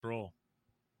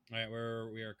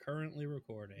currently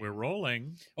recording. We're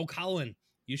rolling. Oh, Colin,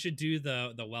 you should do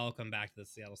the welcome back to the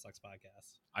Seattle Sucks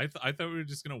podcast. I thought we were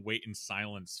just gonna wait in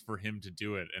silence for him to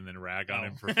do it and then rag on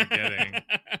him for forgetting.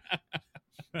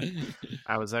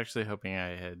 I was actually hoping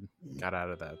I had got out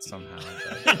of that somehow.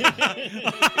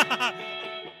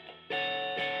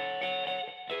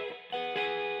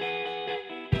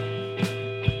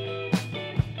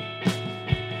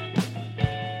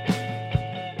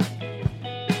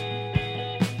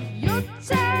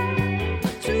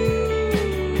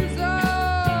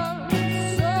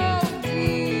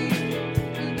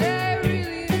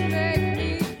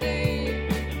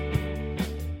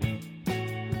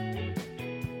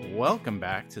 Welcome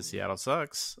back to Seattle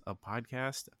Sucks, a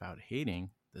podcast about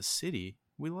hating the city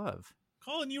we love.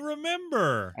 Colin, you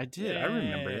remember? I did. I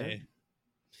remember it.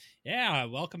 Yeah,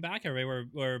 welcome back, everybody.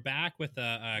 We're back with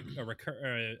a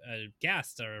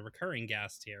guest, a recurring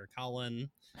guest here. Colin,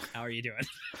 how are you doing?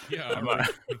 Yeah,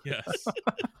 yes.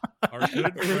 Our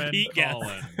good friend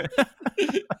Colin.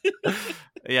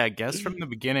 Yeah, guests from the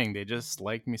beginning, they just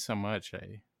liked me so much.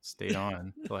 I stayed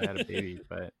on until I had a baby.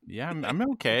 But yeah, I'm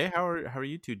okay. How are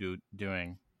you two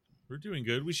doing? We're doing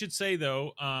good. We should say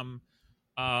though,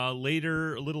 a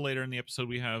little later in the episode,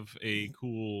 we have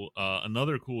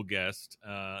another cool guest,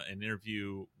 an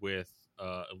interview with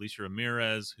Alicia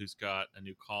Ramirez, who's got a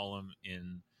new column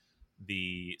in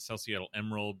the South Seattle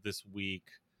Emerald this week,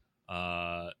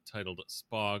 titled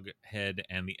 "Spog Head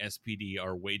and the SPD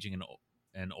are waging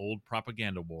an old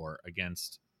propaganda war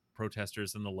against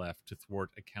protesters and the left to thwart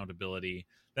accountability."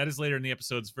 That is later in the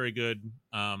episode. It's very good.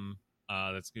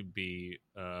 That's going to be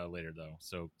later though,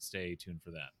 so stay tuned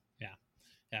for that.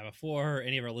 Yeah, before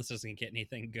any of our listeners can get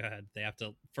anything good, they have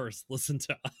to first listen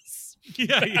to us.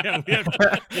 Yeah, we have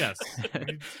to, yes.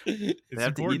 They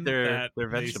have to eat their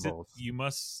vegetables. You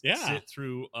must sit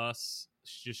through us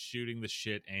just shooting the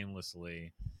shit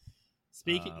aimlessly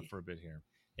for a bit here.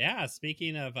 Yeah,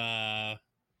 speaking of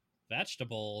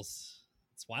vegetables,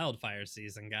 it's wildfire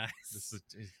season, guys.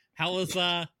 How's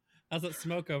that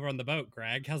smoke over on the boat,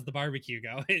 Greg? How's the barbecue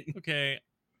going? Okay.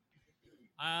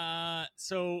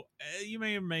 So you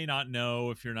may or may not know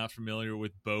if you're not familiar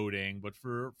with boating, but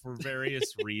for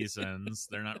various reasons,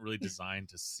 they're not really designed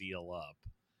to seal up.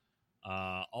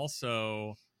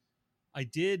 Also, I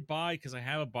did buy, because I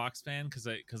have a box fan, because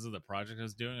of the project I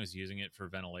was doing. I was using it for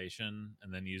ventilation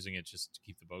and then using it just to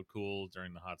keep the boat cool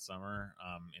during the hot summer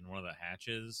in one of the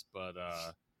hatches. But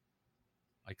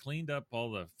I cleaned up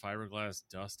all the fiberglass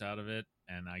dust out of it,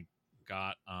 and I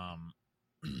got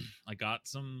I got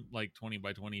some like 20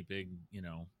 by 20 big,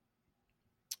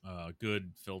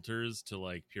 good filters to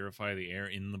like purify the air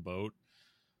in the boat.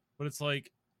 But it's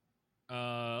like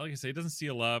I say, it doesn't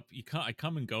seal up. I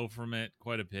come and go from it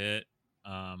quite a bit.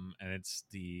 And it's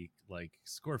the like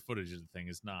square footage of the thing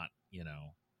is not,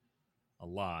 a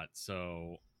lot.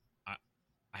 So I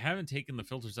haven't taken the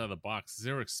filters out of the box because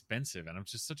they were expensive, and I'm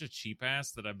just such a cheap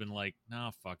ass that I've been like,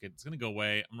 nah, fuck it. It's going to go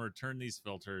away. I'm going to return these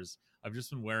filters. I've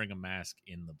just been wearing a mask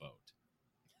in the boat.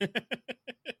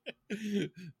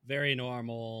 Very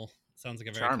normal. Sounds like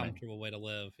a very comfortable way to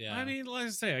live. Yeah. I mean, like I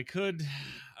say, I could,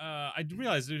 I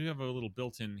realized I do have a little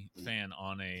built-in fan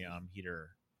on a heater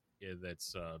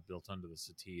that's built onto the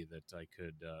settee that I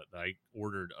could, that I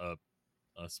ordered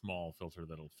a small filter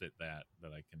that'll fit that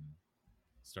I can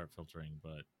start filtering.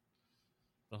 But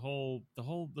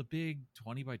the big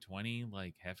 20 by 20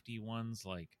 like hefty ones,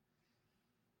 like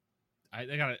I'm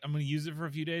gonna use it for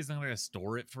a few days, then I'm gonna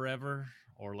store it forever,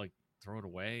 or like throw it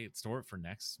away, store it for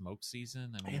next smoke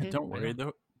season. I mean, don't worry,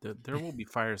 there will be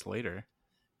fires later.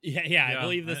 Yeah, I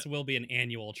believe this will be an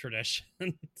annual tradition.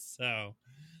 So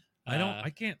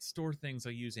I can't store things I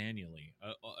use annually,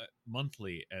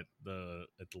 monthly at the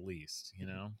least,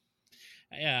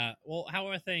 Yeah, well, how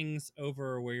are things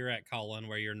over where you're at, Colin,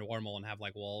 where you're normal and have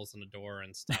like walls and a door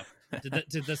and stuff?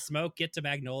 Did the smoke get to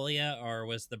Magnolia, or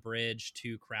was the bridge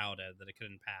too crowded that it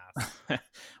couldn't pass?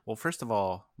 Well, first of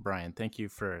all, Brian, thank you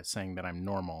for saying that I'm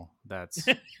normal. That's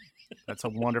a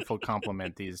wonderful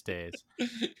compliment these days.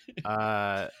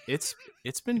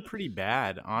 It's been pretty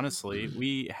bad, honestly.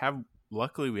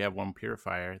 Luckily we have one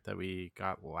purifier that we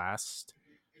got last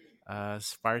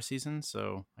fire season,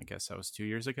 so I guess that was 2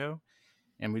 years ago.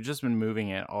 And we've just been moving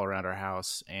it all around our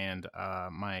house, and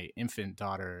my infant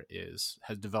daughter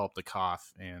has developed a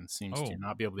cough and seems to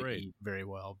not be able to eat very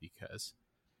well because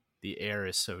the air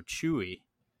is so chewy.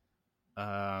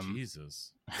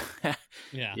 Jesus.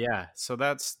 Yeah. So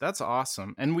that's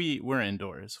awesome, and we're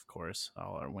indoors, of course.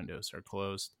 All our windows are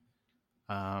closed.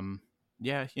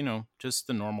 Just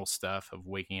the normal stuff of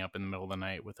waking up in the middle of the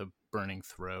night with a burning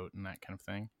throat and that kind of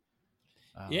thing.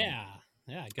 Yeah,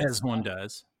 as one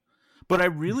does. But I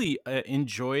really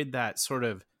enjoyed that sort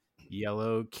of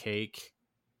yellow cake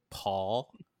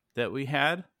pall that we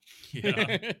had.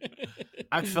 Yeah.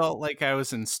 I felt like I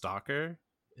was in Stalker.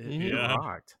 It Yeah.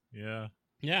 rocked. Yeah.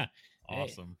 Yeah. Hey,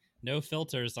 Awesome. no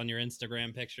filters on your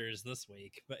Instagram pictures this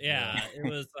week. But Yeah. yeah,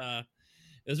 it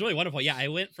was really wonderful. Yeah, I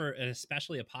went for an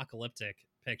especially apocalyptic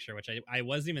picture, which I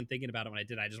wasn't even thinking about it when I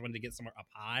did. I just wanted to get somewhere up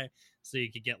high so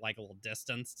you could get like a little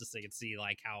distance so you could see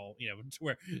like how,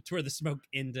 to where the smoke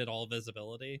ended all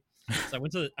visibility. So I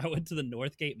went to the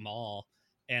Northgate Mall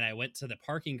and I went to the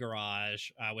parking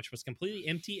garage, which was completely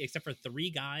empty except for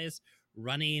 3 guys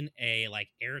running a like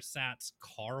AirSats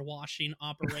car washing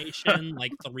operation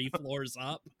like 3 floors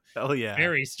up. Hell yeah.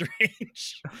 Very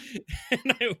strange.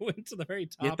 And I went to the very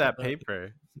top. Get that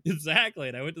paper. Exactly.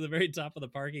 And I went to the very top of the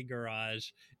parking garage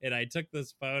and I took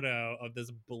this photo of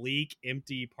this bleak,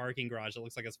 empty parking garage that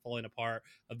looks like it's falling apart,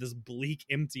 of this bleak,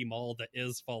 empty mall that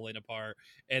is falling apart.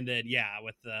 And then, yeah,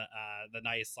 with the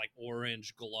nice like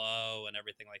orange glow and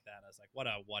everything like that. I was like, what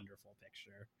a wonderful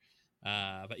picture.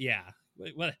 But yeah,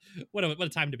 what a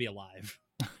time to be alive.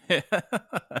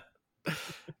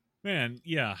 Man,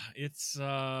 yeah, it's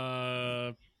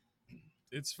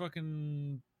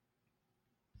fucking.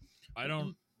 I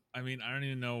don't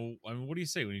even know. I mean, what do you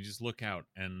say when you just look out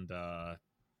and the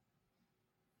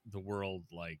world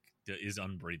like is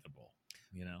unbreathable?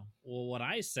 You know. Well, what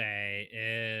I say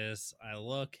is I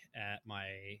look at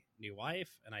my new wife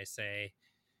and I say,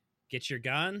 "Get your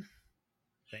gun.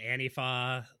 The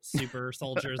Antifa super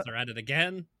soldiers are at it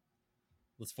again.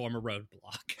 Let's form a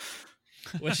roadblock."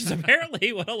 Which is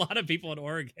apparently what a lot of people in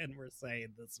Oregon were saying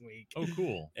this week. Oh,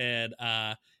 cool. And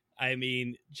I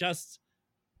mean, just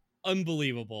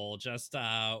unbelievable. Just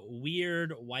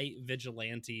weird white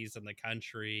vigilantes in the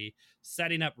country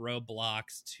setting up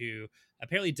roadblocks to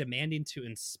apparently demanding to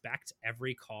inspect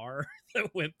every car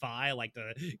that went by, like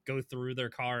to go through their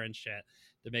car and shit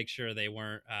to make sure they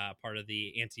weren't part of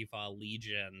the Antifa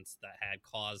legions that had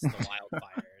caused the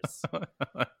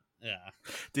wildfires. Yeah.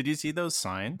 Did you see those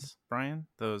signs, Brian?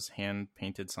 Those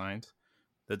hand-painted signs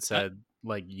that said,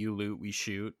 like, you loot, we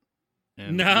shoot.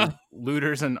 And No.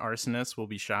 Looters and arsonists will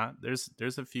be shot.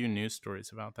 There's a few news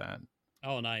stories about that.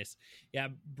 Oh, nice. Yeah,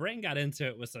 Brain got into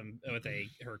it with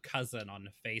her cousin on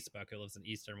Facebook who lives in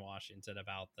Eastern Washington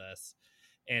about this.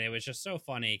 And it was just so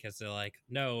funny because they're like,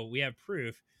 no, we have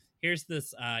proof. Here's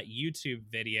this YouTube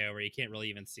video where you can't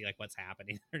really even see like what's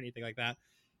happening or anything like that.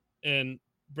 And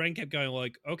Brain kept going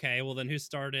like, okay, well then who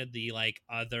started the like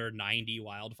other 90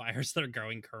 wildfires that are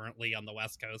going currently on the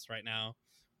West Coast right now?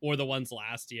 Or the ones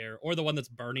last year, or the one that's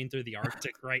burning through the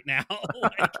Arctic right now.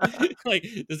 like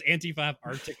does Antifa have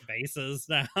Arctic bases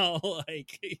now?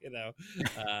 Like,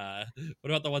 what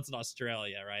about the ones in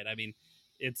Australia, right? I mean,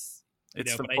 it's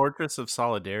the fortress of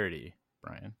solidarity,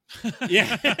 Brian.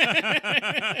 Yeah.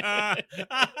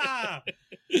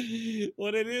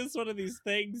 Well, it is one of these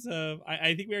things of,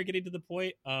 I think we are getting to the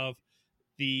point of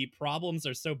the problems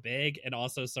are so big and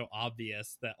also so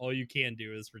obvious that all you can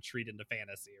do is retreat into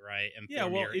fantasy, right? And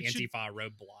form your Antifa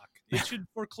roadblock. It should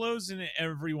foreclose in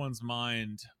everyone's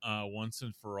mind once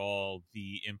and for all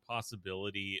the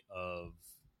impossibility of,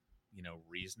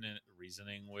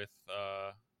 reasoning with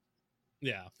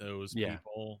those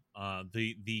people,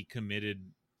 the committed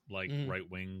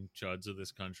right-wing chuds of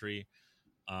this country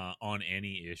on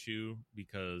any issue,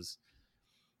 because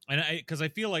I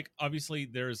feel like obviously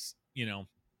there's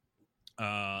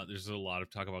there's a lot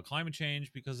of talk about climate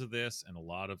change because of this, and a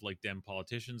lot of like Dem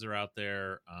politicians are out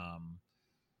there,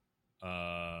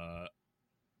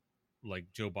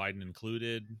 like Joe Biden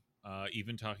included,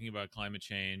 even talking about climate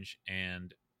change.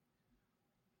 And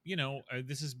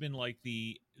this has been like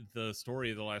the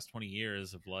story of the last 20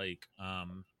 years of like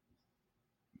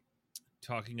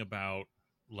talking about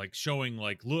like showing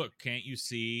like, look, can't you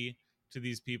see, to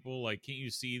these people, like, can't you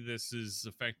see this is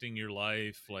affecting your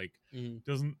life? Like,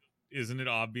 isn't it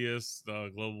obvious, the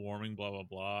global warming, blah blah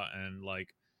blah? And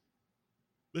like,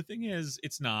 the thing is,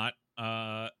 it's not.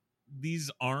 These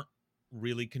aren't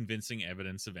really convincing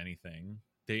evidence of anything.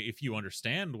 If you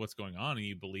understand what's going on and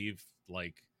you believe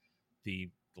like the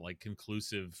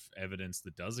conclusive evidence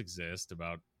that does exist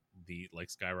about the like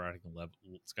skyrocketing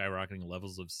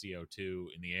levels of CO2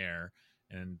 in the air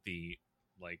and the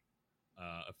like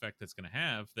effect that's going to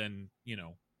have, then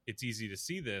it's easy to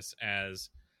see this as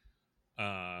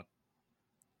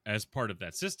part of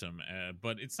that system.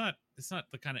 But it's not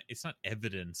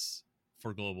evidence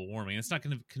for global warming. It's not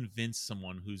going to convince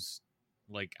someone who's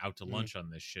like out to lunch on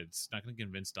this shit. It's not going to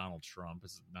convince Donald Trump.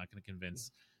 It's not going to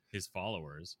convince his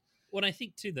followers. Well, I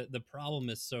think too that the problem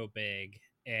is so big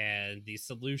and the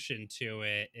solution to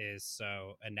it is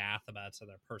so anathema to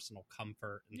their personal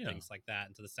comfort and things like that,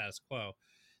 and to the status quo,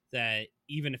 that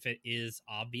even if it is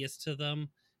obvious to them,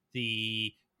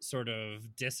 the sort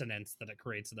of dissonance that it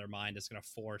creates in their mind is going to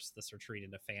force this retreat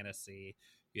into fantasy.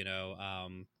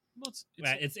 Well,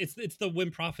 it's the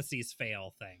when prophecies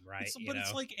fail thing, right? But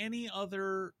it's like any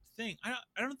other thing. I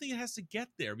don't think it has to get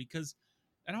there, because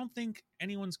I don't think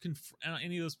anyone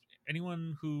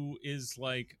who is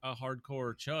like a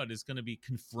hardcore chud is going to be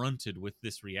confronted with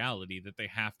this reality that they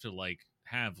have to like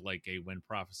have like a when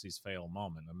prophecies fail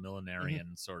moment, a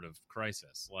millenarian sort of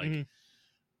crisis. Like,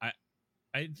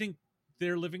 I think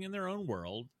they're living in their own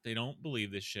world. They don't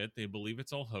believe this shit. They believe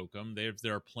it's all hokum.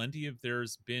 There are plenty of,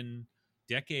 there's been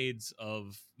decades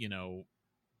of,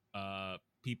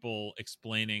 people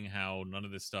explaining how none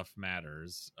of this stuff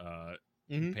matters,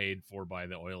 paid for by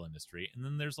the oil industry. And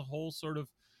then there's a whole sort of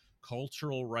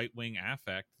cultural right-wing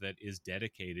affect that is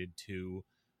dedicated to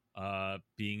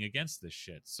being against this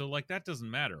shit. So like, that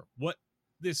doesn't matter. What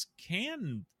this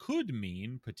could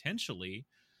mean potentially,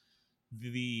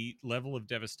 the level of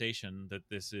devastation that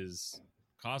this is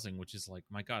causing, which is like,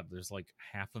 my God, there's like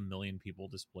 500,000 people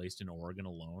displaced in Oregon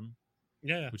alone.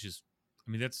 Yeah, which is,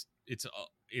 I mean,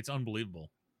 it's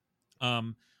unbelievable.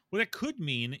 What it could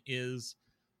mean is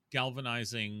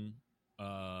galvanizing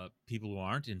people who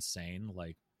aren't insane,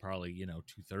 like probably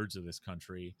 2/3 of this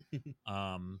country.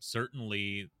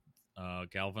 Certainly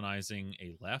galvanizing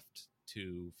a left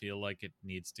to feel like it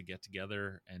needs to get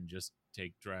together and just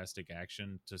take drastic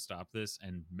action to stop this.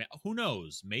 And who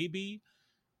knows, maybe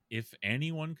if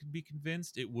anyone could be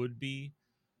convinced, it would be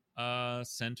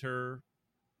center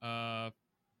your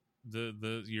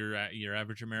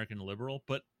average American liberal.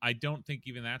 But I don't think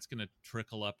even that's going to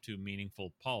trickle up to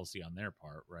meaningful policy on their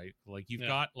part, right? Like, you've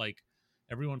got like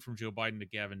everyone from Joe Biden to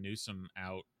Gavin Newsom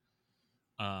out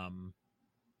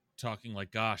talking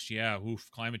like, gosh, yeah,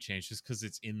 climate change, just because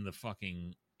it's in the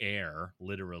fucking air,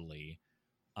 literally.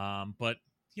 But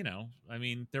I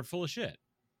mean, they're full of shit.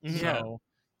 So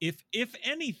if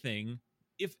anything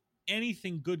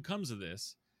good comes of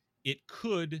this, it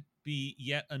could be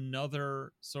yet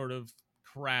another sort of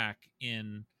crack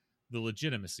in the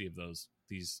legitimacy of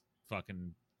these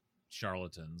fucking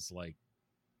charlatans, like,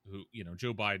 who,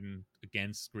 Joe Biden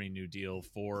against Green New Deal,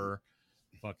 for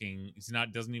fucking,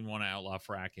 doesn't even want to outlaw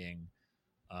fracking.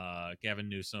 Gavin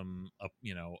Newsom,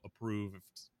 approved,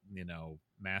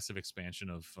 massive expansion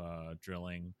of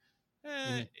drilling.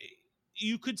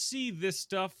 You could see this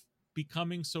stuff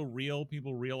becoming so real,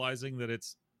 people realizing that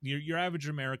it's your average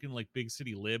American, like, big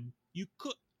city lib.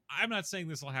 I'm not saying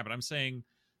this will happen. I'm saying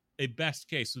a best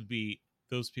case would be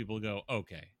those people go,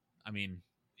 okay, I mean,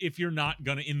 if you're not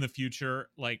gonna in the future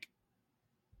like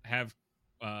have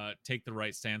take the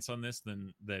right stance on this,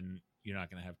 then you're not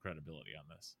gonna have credibility on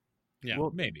this. Yeah,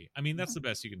 well, maybe. I mean, that's the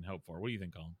best you can hope for. What do you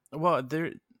think, Colin? Well,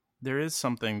 there is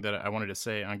something that I wanted to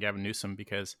say on Gavin Newsom,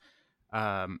 because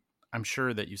I'm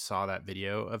sure that you saw that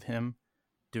video of him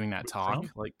doing that talk,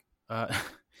 like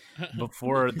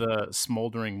before the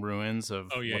smoldering ruins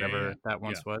of whatever that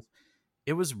once was.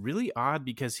 It was really odd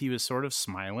because he was sort of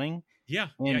smiling. Yeah,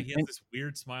 he has this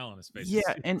weird smile on his face. Yeah,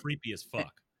 it's creepy as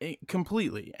fuck.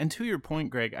 Completely. And to your point,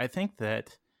 Greg, I think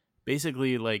that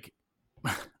basically, like,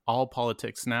 all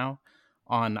politics now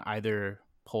on either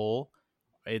pole,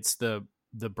 it's the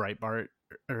Breitbart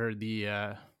or the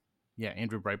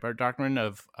Andrew Breitbart doctrine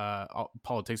of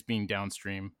politics being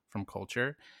downstream from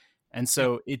culture. And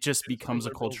so it just becomes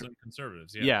a culture.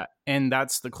 Conservatives, yeah, and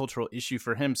that's the cultural issue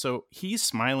for him. So he's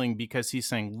smiling because he's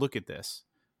saying, look at this.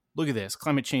 Look at this.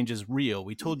 Climate change is real.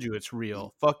 We told you it's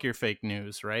real. Fuck your fake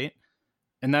news, right?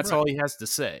 And that's all he has to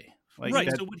say. Like, right.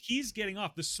 So what he's getting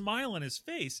off, the smile on his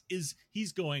face, is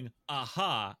he's going,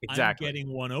 aha, exactly. I'm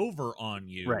getting one over on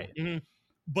you. Right. Mm-hmm.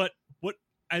 But what,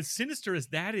 as sinister as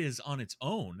that is on its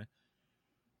own,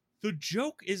 the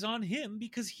joke is on him,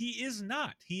 because he is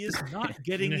not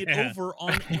getting it over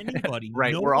on anybody.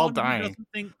 Right. We're all dying. Who doesn't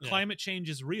think climate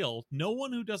change is real. No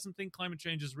one who doesn't think climate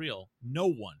change is real. No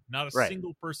one, not a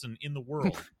single person in the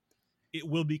world, it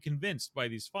will be convinced by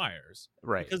these fires.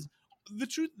 Right. Because the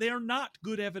truth, they are not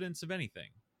good evidence of anything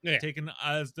taken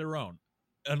as their own,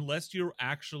 unless you're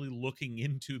actually looking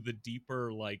into the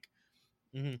deeper, like,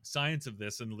 science of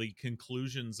this and the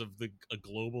conclusions of a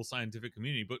global scientific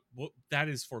community. But that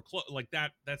is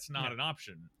that's not an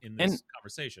option in this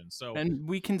conversation. So, and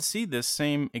we can see this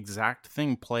same exact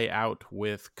thing play out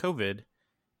with COVID,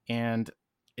 and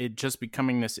it just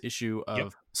becoming this issue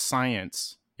of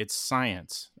science. It's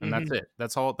science, and that's it.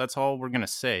 That's all we're gonna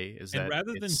say is that. And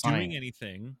rather than doing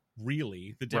anything,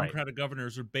 really, the Democratic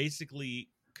governors are basically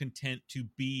content to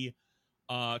be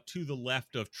to the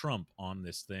left of Trump on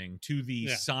this thing, to the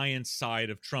Yeah. science side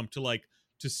of Trump,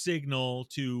 to signal,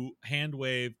 to hand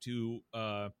wave, to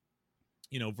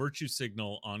virtue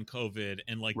signal on COVID,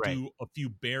 and Right. do a few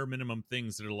bare minimum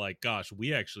things that are like, gosh,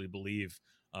 we actually believe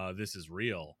this is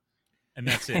real, and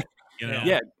that's it.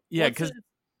 Yeah, Well, because go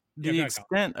the ahead.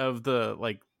 extent of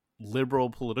the liberal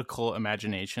political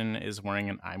imagination is wearing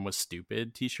an "I'm was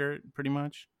stupid" T-shirt, pretty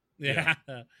much. Yeah.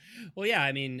 Well, yeah.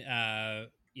 I mean,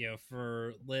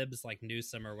 for libs like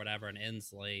Newsom or whatever in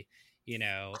Inslee,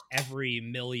 every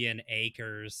million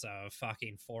acres of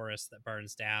fucking forest that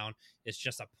burns down is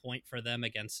just a point for them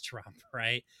against Trump,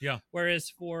 right? Yeah. Whereas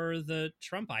for the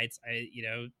Trumpites,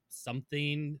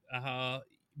 something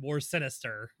more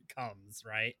sinister comes,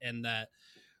 right? And that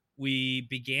we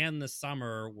began the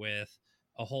summer with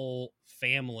a whole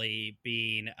family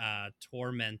being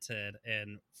tormented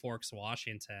in Forks,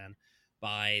 Washington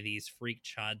by these freak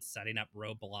chuds setting up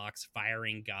roadblocks,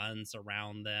 firing guns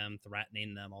around them,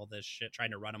 threatening them, all this shit, trying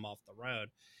to run them off the road.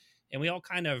 And we all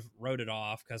kind of wrote it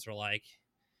off because we're like,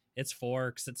 it's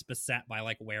Forks, it's beset by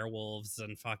werewolves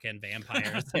and fucking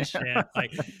vampires and shit.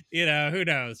 Who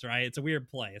knows, right? It's a weird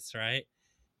place, right?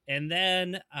 And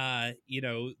then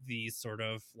these sort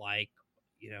of white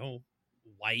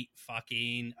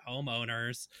fucking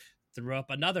homeowners threw up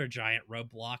another giant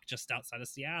roadblock just outside of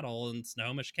Seattle in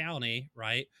Snohomish County,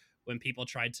 right? When people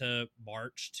tried to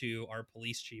march to our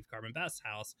police chief, Carmen Best's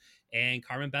house, and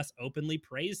Carmen Best openly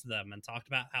praised them and talked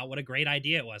about what a great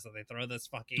idea it was that they throw this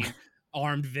fucking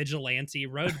armed vigilante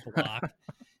roadblock.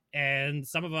 And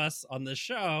some of us on the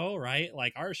show, right,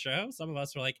 like our show, some of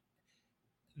us were like,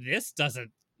 this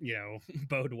doesn't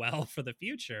bode well for the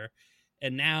future.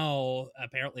 And now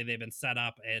apparently they've been set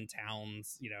up in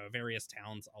towns, various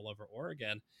towns all over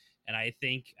Oregon. And I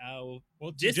think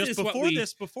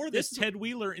before this Ted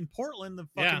Wheeler in Portland, the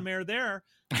fucking mayor there,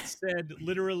 said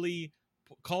literally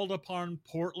called upon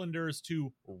Portlanders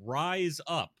to rise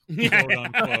up, quote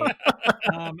unquote,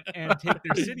 and take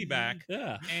their city back.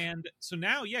 Yeah. And so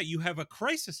now, you have a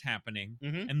crisis happening,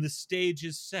 mm-hmm. and the stage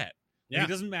is set. Yeah. It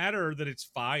doesn't matter that it's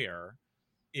fire.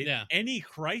 Any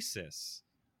crisis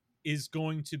is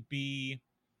going to be,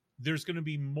 there's going to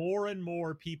be more and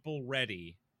more people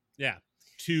ready. Yeah.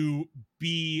 To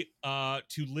be,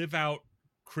 to live out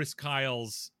Chris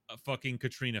Kyle's fucking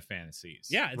Katrina fantasies.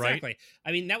 Yeah, exactly. Right?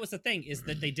 I mean, that was the thing, is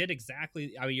that they did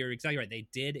exactly, you're exactly right. They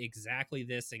did exactly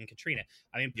this in Katrina.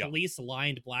 I mean, police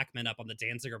lined black men up on the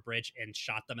Danziger Bridge and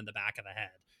shot them in the back of the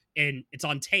head. And it's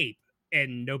on tape.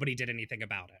 And nobody did anything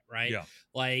about it, right? Yeah.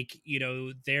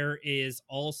 There is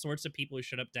all sorts of people who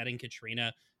showed up dead in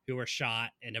Katrina who were shot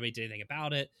and nobody did anything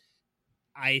about it.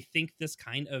 I think this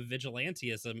kind of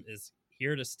vigilantism is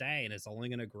here to stay and it's only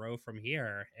going to grow from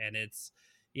here. And it's,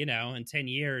 in 10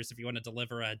 years, if you want to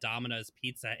deliver a Domino's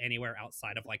pizza anywhere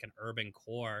outside of an urban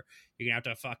core, you're going to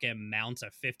have to fucking mount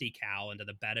a 50 cal into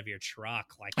the bed of your truck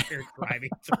like you're driving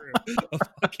through a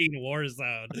fucking war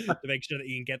zone to make sure that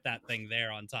you can get that thing there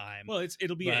on time. Well,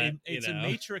 it'll be a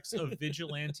matrix of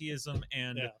vigilantism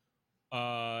and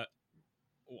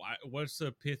what's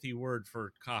a pithy word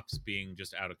for cops being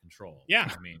just out of control? Yeah.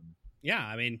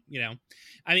 I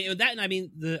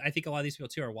think a lot of these people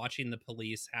too are watching the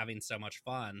police having so much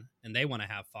fun, and they want to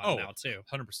have fun now too.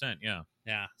 100%,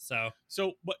 yeah. So,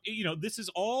 but this is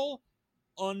all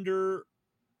under,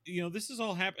 this is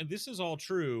all happen. This is all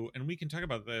true, and we can talk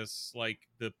about this,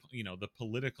 the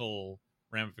political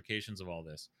ramifications of all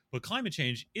this. But climate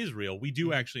change is real. We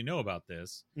do actually know about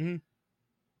this, and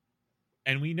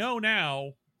we know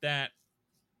now that.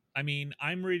 I mean,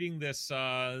 I'm reading this.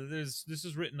 This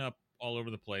is written up all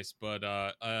over the place, but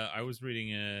I was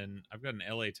reading I've got an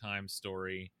LA Times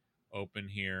story open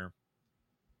here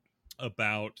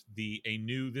about the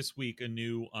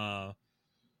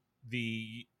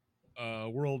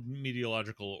World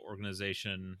Meteorological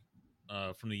Organization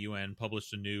from the UN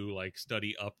published a new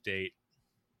study update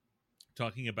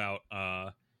talking about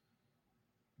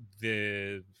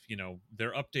their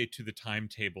update to the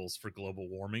timetables for global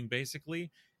warming,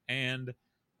 basically. And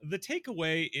the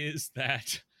takeaway is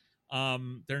that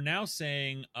they're now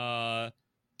saying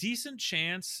decent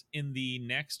chance in the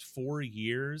next 4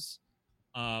 years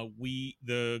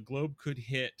the globe could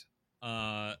hit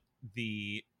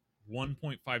the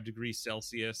 1.5 degrees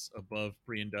Celsius above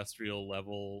pre-industrial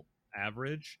level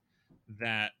average.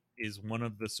 That is one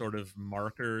of the sort of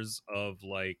markers of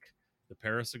the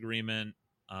Paris Agreement.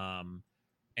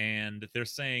 And they're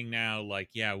saying now,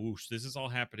 whoosh, this is all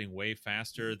happening way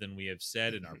faster than we have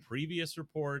said in our previous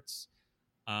reports.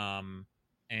 And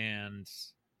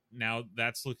now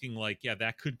that's looking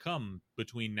that could come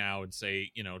between now and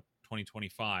say,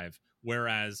 2025.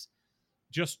 Whereas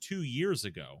just 2 years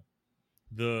ago,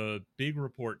 the big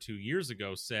report 2 years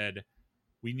ago said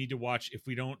we need to watch. If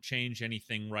we don't change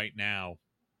anything right now,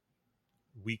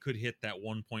 we could hit that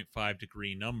 1.5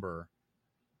 degree number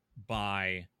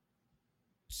by,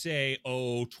 say,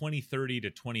 2030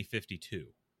 to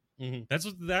 2052. Mhm.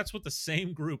 That's what the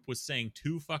same group was saying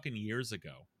 2 fucking years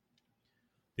ago.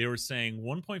 They were saying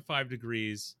 1.5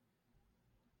 degrees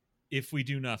if we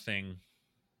do nothing.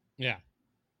 Yeah.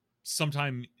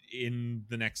 Sometime in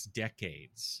the next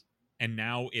decades, and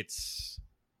now it's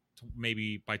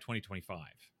maybe by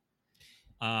 2025.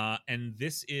 And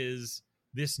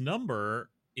this number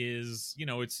is,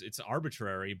 it's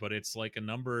arbitrary, but it's like a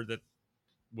number that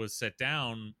was set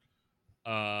down,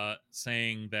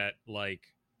 saying that,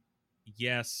 like,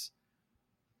 yes,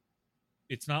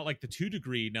 it's not like the 2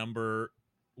 degree number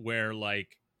where,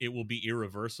 like, it will be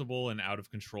irreversible and out of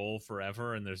control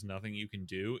forever and there's nothing you can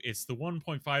do. It's the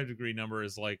 1.5 degree number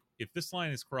is like, if this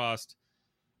line is crossed,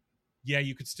 yeah,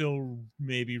 you could still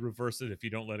maybe reverse it if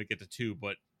you don't let it get to 2,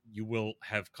 but you will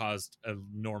have caused an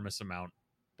enormous amount.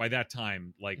 By that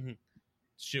time, like,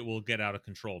 shit will get out of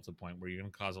control to the point where you're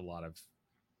going to cause a lot of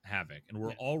havoc. And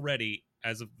we're already,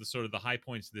 as of the sort of the high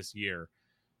points this year,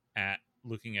 at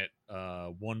looking at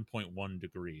 1.1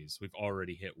 degrees. We've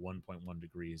already hit 1.1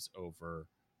 degrees over,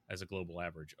 as a global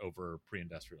average, over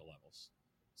pre-industrial levels.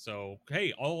 So,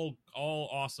 hey, all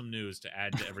awesome news to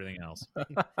add to everything else.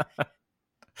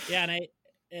 Yeah,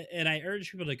 and I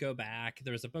urge people to go back.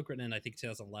 There was a book written in, I think,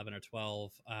 2011 or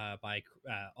 12 by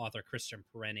author Christian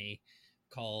Perenni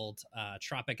called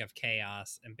Tropic of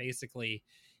Chaos. And basically,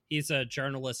 he's a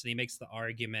journalist, and he makes the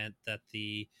argument that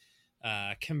the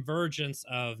convergence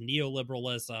of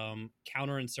neoliberalism,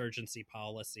 counterinsurgency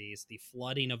policies, the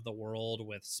flooding of the world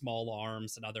with small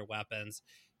arms and other weapons,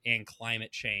 and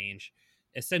climate change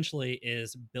essentially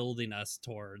is building us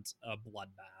towards a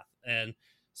bloodbath. And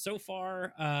so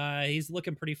far, he's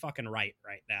looking pretty fucking right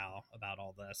now about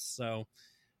all this. So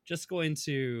just going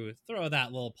to throw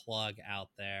that little plug out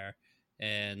there.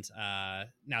 And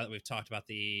now that we've talked about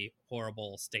the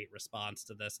horrible state response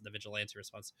to this and the vigilante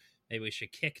response, maybe we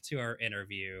should kick to our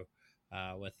interview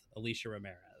with Alicia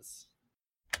Ramirez.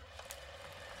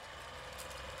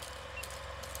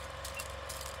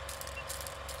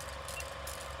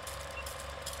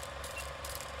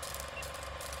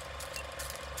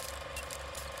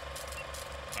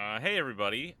 Hey,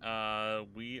 everybody.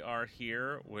 We are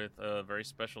here with a very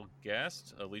special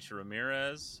guest. Alicia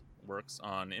Ramirez works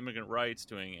on immigrant rights,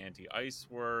 doing anti-ICE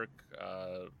work,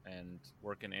 and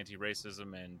work in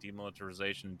anti-racism and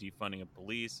demilitarization and defunding of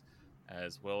police,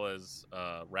 as well as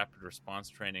rapid response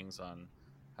trainings on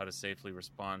how to safely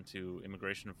respond to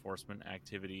immigration enforcement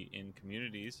activity in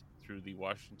communities through the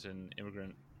Washington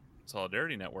Immigrant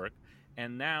Solidarity Network,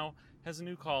 and now has a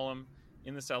new column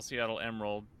in the South Seattle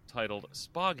Emerald titled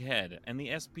 "Spoghead and the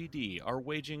SPD are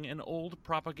waging an old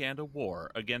propaganda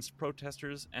war against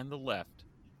protesters and the left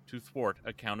to thwart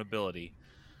accountability,"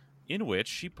 in which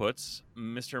she puts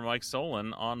Mr. Mike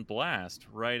Solon on blast,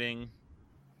 writing,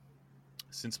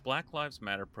 "Since Black Lives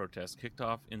Matter protests kicked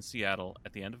off in Seattle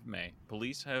at the end of May,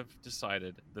 police have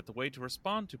decided that the way to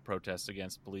respond to protests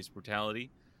against police brutality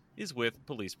is with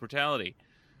police brutality.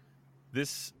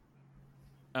 This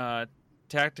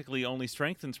tactically only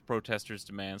strengthens protesters'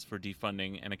 demands for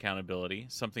defunding and accountability,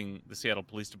 something the Seattle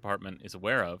Police Department is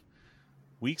aware of.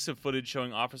 Weeks of footage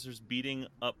showing officers beating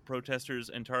up protesters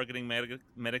and targeting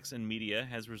medics and media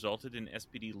has resulted in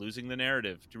SPD losing the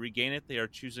narrative. To regain it, they are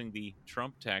choosing the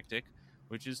Trump tactic,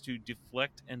 which is to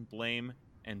deflect and blame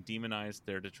and demonize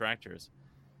their detractors.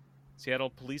 Seattle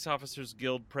Police Officers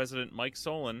Guild President Mike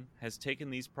Solon has taken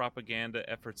these propaganda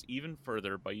efforts even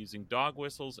further by using dog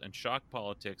whistles and shock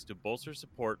politics to bolster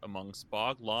support among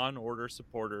SPOG law and order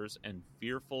supporters and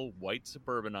fearful white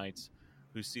suburbanites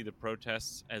who see the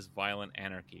protests as violent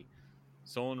anarchy.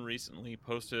 Solon recently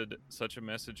posted such a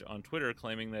message on Twitter,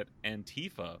 claiming that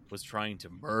Antifa was trying to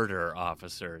murder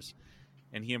officers,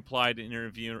 and he implied in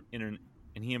an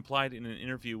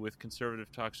interview with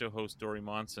conservative talk show host Dory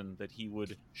Monson that he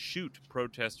would shoot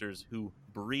protesters who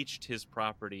breached his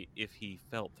property if he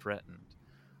felt threatened.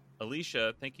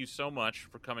 Alicia, thank you so much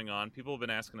for coming on. People have been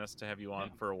asking us to have you on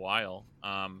for a while,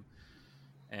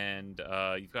 and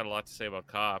you've got a lot to say about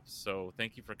cops, so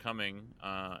thank you for coming,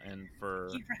 and for...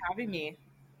 Thank you for having me.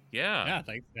 Yeah,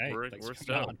 thanks. We're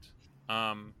stoked.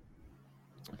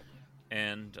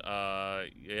 And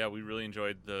we really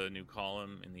enjoyed the new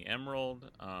column in the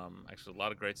Emerald. Actually, a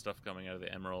lot of great stuff coming out of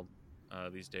the Emerald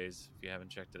these days, if you haven't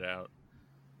checked it out.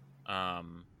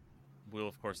 We'll,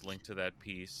 of course, link to that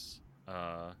piece.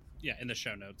 In the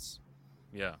show notes.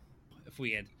 Yeah. If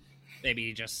we had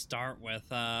maybe just start with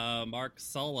Mark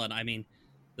Sullen. I mean,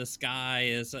 this guy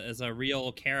is a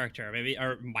real character. Maybe,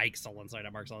 or Mike Sullen, sorry,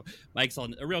 not Mark Sullen. Mike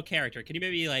Sullen, a real character. Can you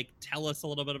maybe like tell us a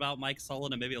little bit about Mike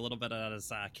Sullen and maybe a little bit about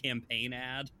his campaign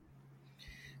ad?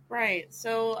 Right.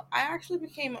 So I actually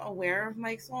became aware of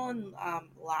Mike Sullen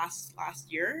last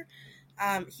year.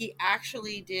 He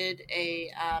actually did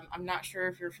a. I'm not sure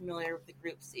if you're familiar with the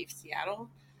group Safe Seattle.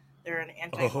 They're an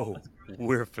anti-homeless group.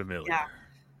 We're familiar. Yeah.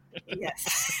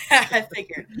 Yes, I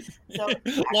figured. So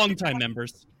Longtime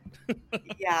members.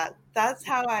 yeah, that's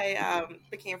how I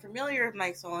became familiar with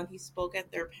Mike Sullen. He spoke at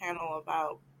their panel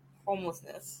about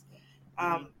homelessness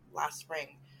last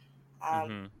spring,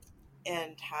 and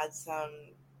had some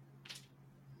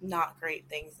not great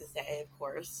things to say, of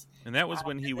course. And that was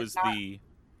when he was the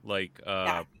vice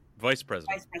president. Vice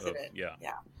president. Yeah.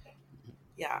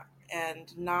 Yeah.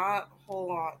 And not a whole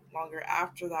lot longer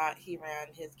after that, he ran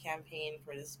his campaign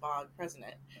for the SPOG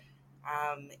president,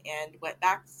 and went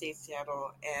back to State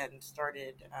Seattle and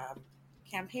started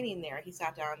campaigning there. He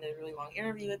sat down and did a really long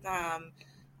interview with them.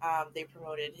 They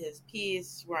promoted his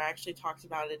piece, where I actually talked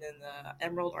about it in the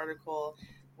Emerald article,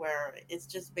 where it's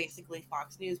just basically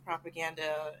Fox News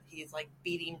propaganda. He's like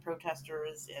beating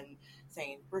protesters and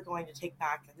saying, we're going to take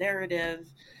back the narrative.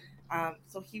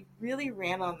 So he really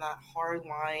ran on that hard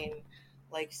line,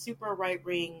 like super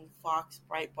right-wing Fox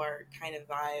Breitbart kind of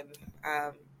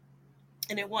vibe.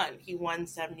 And it won. He won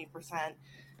 70%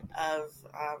 of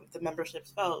the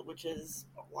membership's vote, which is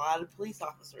a lot of police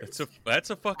officers. That's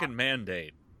a fucking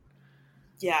mandate.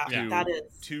 Yeah, that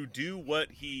is. To do what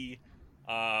he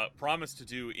promised to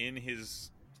do in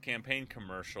his campaign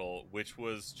commercial, which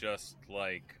was just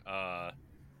like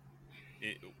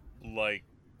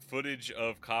footage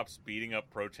of cops beating up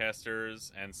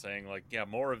protesters and saying like, yeah,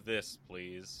 more of this,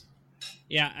 please.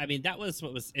 Yeah, I mean, that was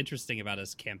what was interesting about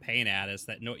his campaign ad, is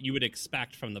that you would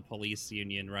expect from the police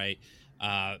union, right?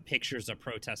 Pictures of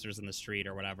protesters in the street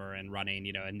or whatever, and running,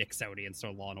 a Nixonian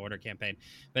sort of law and order campaign.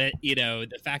 But,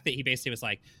 the fact that he basically was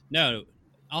like, no,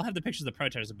 I'll have the pictures of the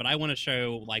protesters, but I want to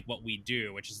show like what we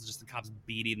do, which is just the cops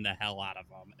beating the hell out of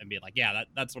them and be like, yeah,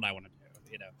 that's what I want to do.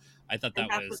 I thought that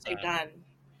that's was what they've done.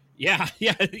 Yeah.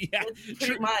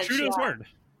 True to his word.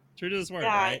 True to his word,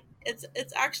 yeah, right?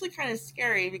 It's actually kind of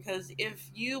scary, because if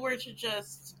you were to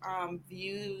just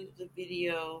view the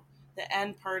video, the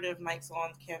end part of Mike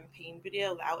Sullen's campaign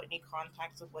video without any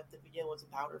context of what the video was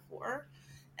about or for,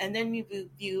 and then you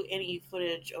view any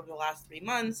footage over the last 3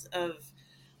 months of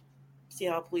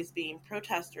Seattle police being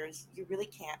protesters, you really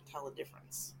can't tell the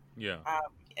difference. Yeah.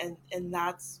 And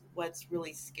that's what's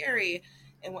really scary,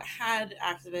 and what had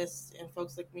activists and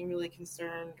folks like me really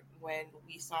concerned when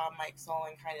we saw Mike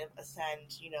Sullen kind of ascend,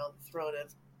 the throne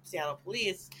of Seattle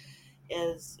police,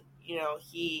 is,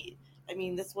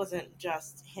 this wasn't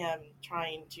just him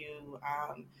trying to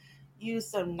use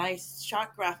some nice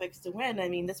shock graphics to win. I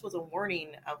mean, this was a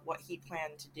warning of what he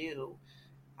planned to do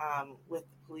with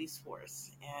the police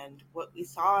force. And what we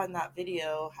saw in that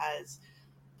video has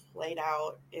played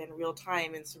out in real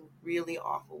time in some really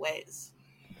awful ways.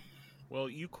 Well,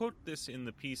 you quote this in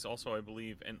the piece also, I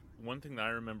believe, and one thing that I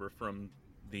remember from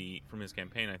his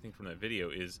campaign, I think from that video,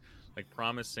 is like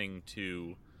promising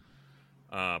to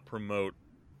promote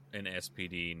an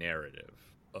SPD narrative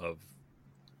of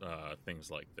things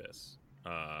like this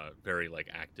very like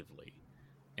actively.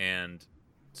 And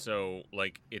so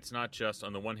like it's not just,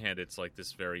 on the one hand, it's like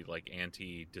this very like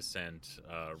anti-dissent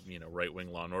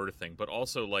right-wing law and order thing, but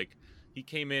also like he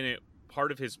came in, part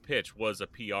of his pitch was a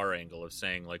PR angle of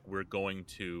saying like, we're going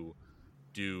to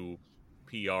do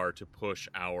PR to push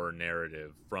our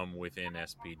narrative from within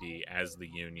SPD as the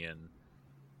union,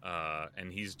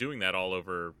 and he's doing that all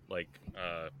over like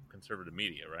conservative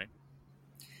media, right?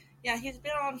 Yeah, he's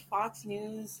been on Fox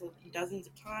News dozens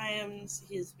of times.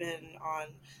 He's been on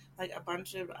like a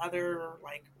bunch of other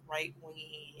like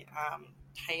right-wing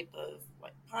type of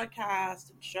like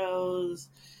podcasts and shows.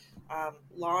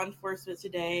 Law Enforcement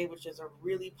Today, which is a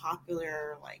really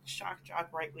popular like shock jock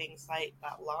right-wing site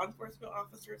that law enforcement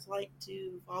officers like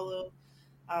to follow,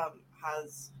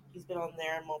 he's been on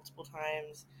there multiple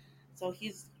times. So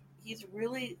he's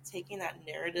really taking that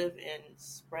narrative and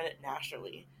spread it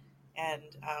nationally.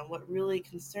 And what really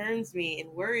concerns me and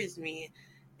worries me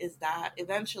is that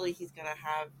eventually he's going to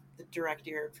have the direct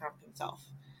ear of Trump himself,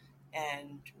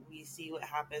 and we see what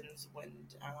happens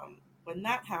when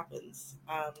that happens.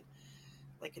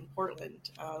 Like in Portland,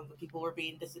 the people were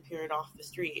being disappeared off the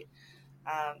street.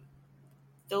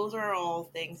 Those are all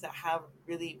things that have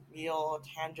really real,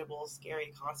 tangible,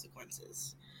 scary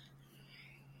consequences.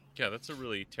 Yeah, that's a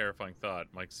really terrifying thought.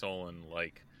 Mike Sullen,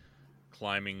 like,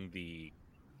 climbing the,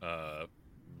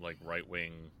 like,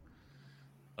 right-wing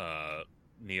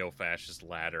neo-fascist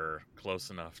ladder close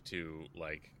enough to,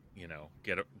 like,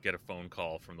 get a phone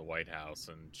call from the White House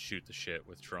and shoot the shit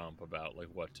with Trump about like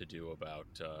what to do about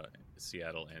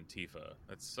Seattle Antifa.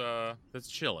 That's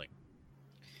chilling.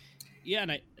 Yeah,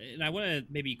 and I want to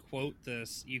maybe quote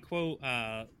this. You quote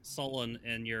Sullen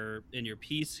in your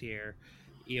piece here.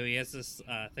 He has this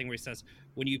thing where he says,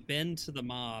 "When you bend to the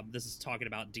mob," this is talking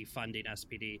about defunding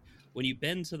SPD. "When you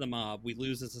bend to the mob, we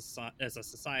lose as a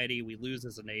society. We lose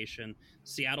as a nation.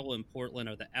 Seattle and Portland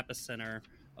are the epicenter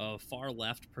of far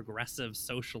left progressive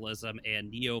socialism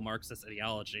and neo-Marxist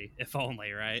ideology. If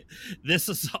only, right? This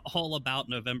is all about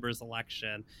November's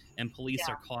election, and police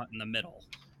are caught in the middle,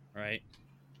 right?"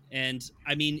 And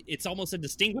I mean, it's almost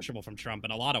indistinguishable from Trump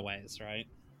in a lot of ways, right?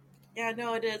 Yeah,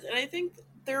 no, it is. And I think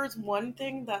there's one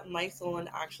thing that Mike Sullivan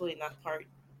actually in that part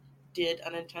did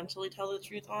unintentionally tell the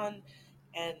truth on,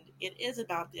 and it is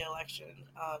about the election.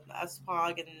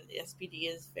 SPOG and SPD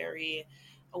is very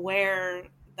aware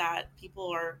that people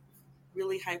are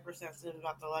really hypersensitive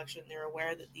about the election. They're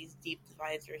aware that these deep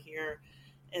divides are here,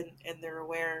 and they're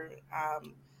aware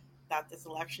that this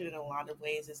election in a lot of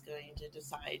ways is going to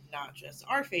decide not just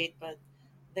our fate, but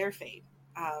their fate.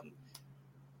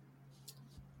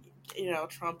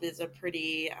 Trump is a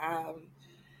pretty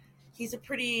he's a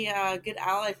pretty good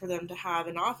ally for them to have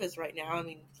in office right now. I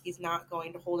mean, he's not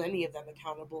going to hold any of them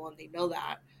accountable, and they know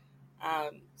that.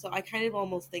 So I kind of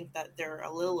almost think that they're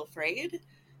a little afraid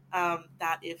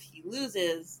that if he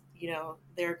loses,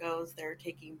 there goes they're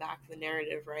taking back the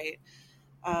narrative, right?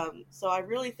 So I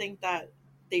really think that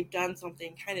they've done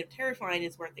something kind of terrifying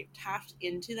is where they've tapped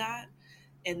into that.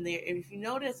 And if you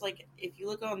notice, like, if you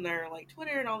look on their like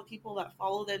Twitter and all the people that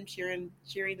follow them, cheering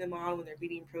them on when they're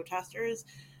beating protesters,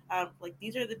 like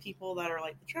these are the people that are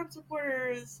like the Trump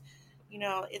supporters.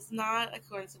 It's not a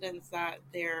coincidence that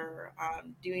they're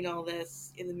doing all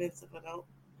this in the midst of an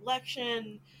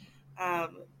election.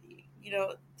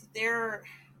 They're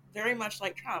very much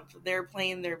like Trump. They're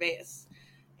playing their base,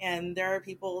 and there are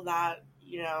people that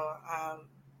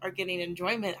are getting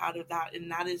enjoyment out of that, and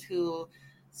that is who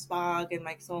SPOG and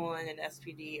Mike Sullivan and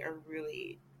SPD are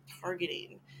really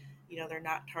targeting. They're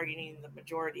not targeting the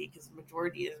majority, because the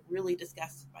majority is really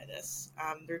disgusted by this.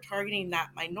 They're targeting that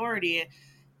minority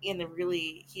in a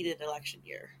really heated election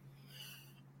year.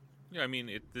 Yeah, I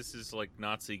mean, this is like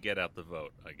Nazi get out the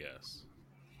vote, I guess.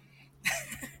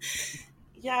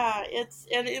 Yeah,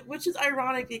 which is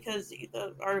ironic because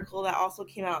the article that also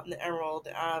came out in the Emerald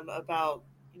about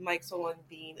Mike Sullivan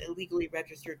being illegally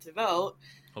registered to vote.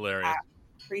 Hilarious.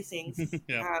 Precincts,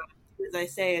 Yeah. as I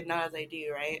say and not as I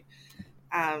do, right?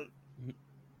 And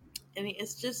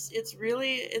it's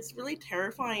really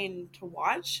terrifying to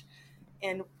watch.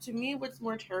 And to me, what's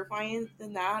more terrifying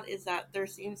than that is that there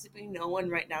seems to be no one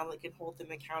right now that can hold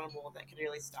them accountable, that can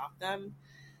really stop them.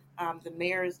 The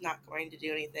mayor is not going to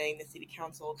do anything. The city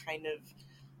council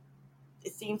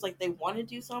it seems like they want to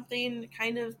do something,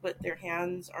 kind of, but their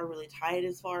hands are really tied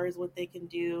as far as what they can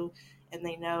do. And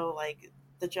they know, like,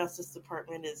 the Justice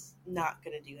Department is not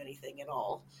going to do anything at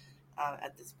all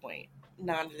at this point,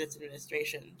 not under this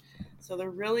administration. So they're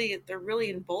really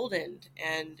emboldened,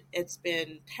 and it's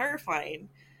been terrifying.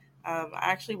 I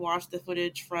actually watched the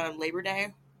footage from Labor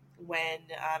Day when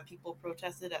people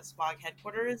protested at SPOG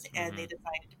headquarters, and they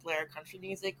decided to blare country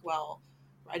music while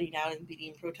riding out and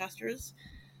beating protesters.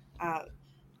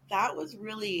 That was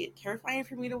really terrifying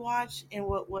for me to watch, and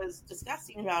what was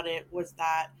disgusting about it was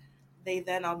that they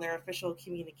then on their official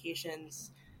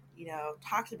communications,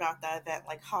 talked about that event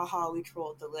like, haha, we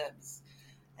trolled the libs.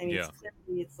 I mean,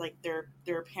 it's like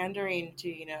they're pandering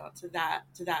to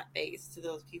that base, to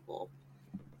those people.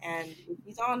 And if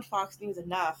he's on Fox News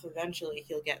enough, eventually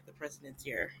he'll get the president's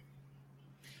ear.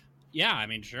 Yeah, I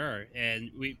mean, sure.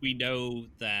 And we know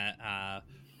that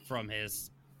from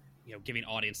his, giving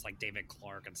audience like David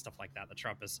Clark and stuff like that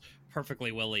Trump is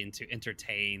perfectly willing to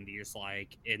entertain these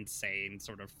like insane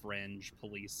sort of fringe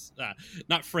police,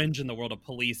 not fringe in the world of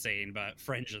policing, but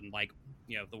fringe in like,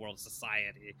 the world of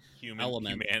society.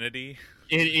 Humanity.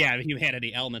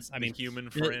 Humanity elements. I mean, human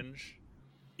fringe.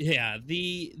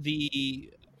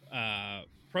 The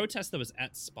protest that was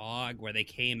at SPOG where they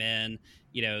came in,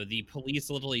 the police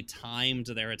literally timed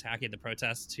their attack at the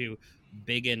protest to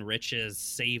Big and Rich's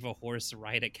 "Save a Horse,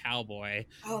 Ride a Cowboy."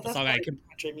 Oh, that's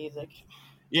country music.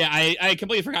 Yeah, I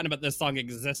completely forgotten about this song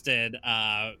existed,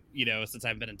 since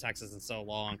I've been in Texas in so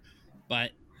long.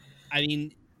 But, I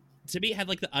mean, to me, it had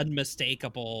like the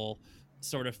unmistakable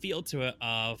sort of feel to it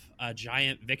of a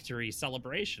giant victory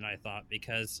celebration, I thought,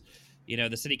 because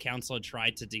the city council had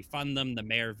tried to defund them, the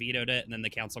mayor vetoed it, and then the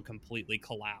council completely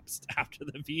collapsed after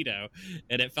the veto,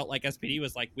 and it felt like SPD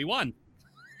was like, we won.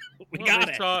 We Well, got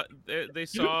they it. saw they You're in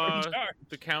saw charge.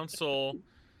 the council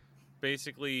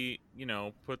basically,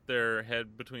 put their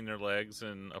head between their legs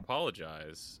and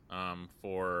apologize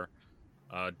for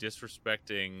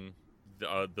disrespecting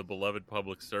the beloved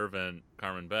public servant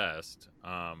Carmen Best,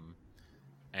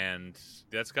 and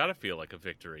that's got to feel like a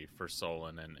victory for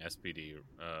Solon and SPD,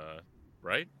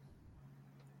 right?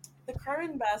 The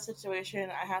Carmen Bass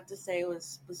situation, I have to say,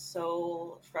 was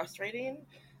so frustrating.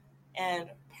 And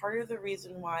part of the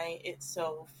reason why it's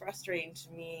so frustrating to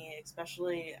me,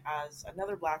 especially as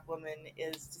another Black woman,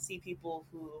 is to see people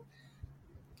who,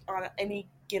 on any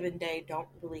given day, don't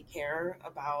really care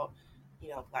about,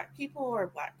 Black people or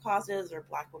Black causes or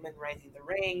Black women rising the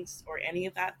ranks or any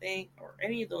of that thing or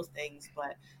any of those things.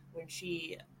 But when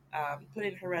she put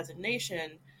in her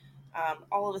resignation,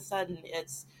 all of a sudden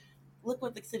it's, look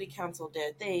what the city council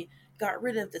did. They got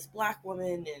rid of this Black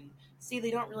woman, and see,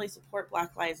 they don't really support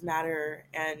Black Lives Matter.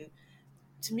 And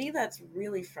to me, that's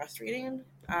really frustrating,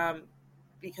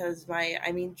 because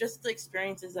just the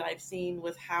experiences that I've seen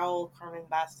with how Carmen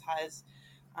Best has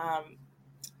um,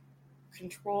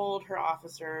 controlled her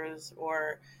officers,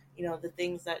 or the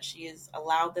things that she has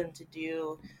allowed them to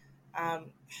do. Um,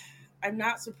 I'm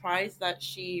not surprised that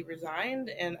she resigned,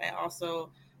 and I also,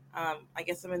 I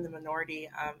guess I'm in the minority.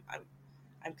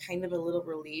 I'm kind of a little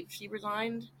relieved she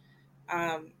resigned.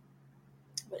 Um,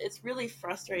 but it's really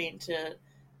frustrating to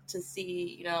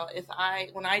see, if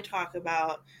when I talk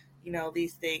about,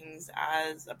 these things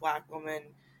as a Black woman,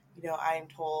 I'm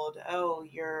told, oh,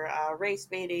 you're race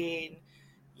baiting,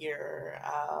 you're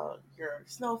a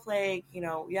snowflake,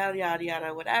 yada yada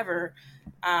yada, whatever.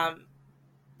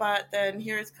 But then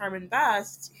here's Carmen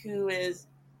Best, who is,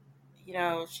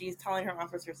 she's telling her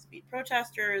officers to beat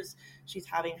protesters. She's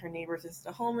having her neighbors in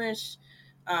Snohomish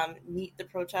meet the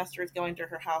protesters going to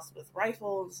her house with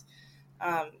rifles,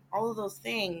 all of those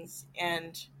things.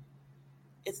 And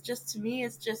it's just, to me,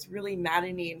 it's just really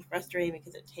maddening and frustrating,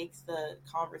 because it takes the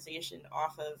conversation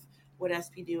off of what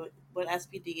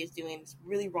SPD is doing is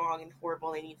really wrong and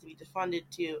horrible. They need to be defunded.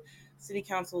 To city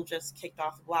council just kicked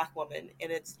off a Black woman,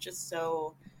 and it's just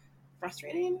so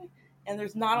frustrating. And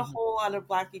there's not a whole lot of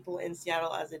Black people in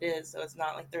Seattle as it is, so it's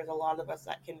not like there's a lot of us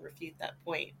that can refute that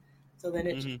point. So then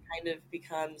it just kind of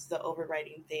becomes the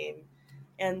overriding theme.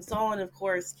 And Solon, of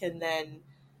course, can then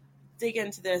dig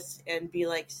into this and be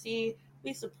like, see,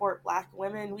 we support Black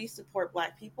women, we support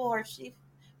Black people, our chief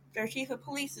of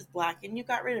police is Black, and you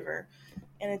got rid of her.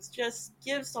 And it's just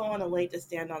gives Solon a leg to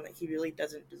stand on that he really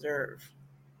doesn't deserve.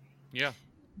 Yeah.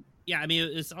 Yeah, I mean,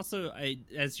 it's also,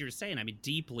 as you're saying, I mean,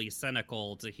 deeply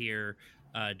cynical to hear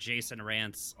Jason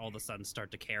Rance all of a sudden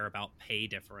start to care about pay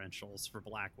differentials for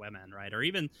Black women, right? Or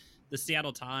even the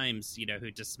Seattle Times,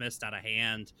 who dismissed out of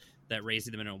hand that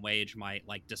raising the minimum wage might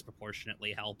like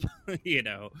disproportionately help,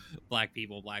 Black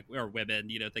people, Black or women,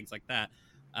 things like that.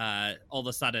 All of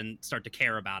a sudden start to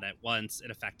care about it once it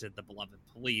affected the beloved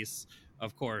police.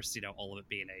 Of course, all of it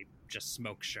being a just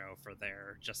smoke show for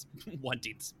their just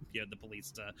wanting, the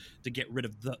police to get rid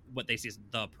of what they see as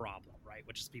the problem, right?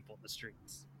 Which is people in the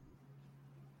streets.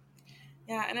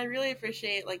 Yeah, and I really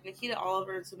appreciate, like, Nikita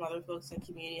Oliver and some other folks in the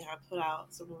community have put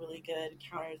out some really good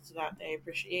counters to that I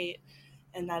appreciate.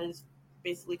 And that is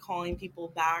basically calling people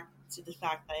back to the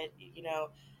fact that,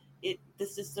 the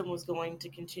system was going to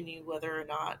continue whether or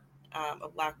not a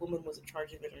Black woman was in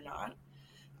charge of it or not.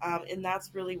 And that's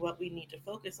really what we need to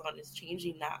focus on, is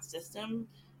changing that system.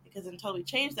 Because until we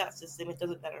change that system, it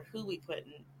doesn't matter who we put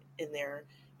in there.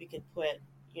 We could put,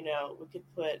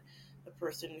 a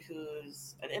person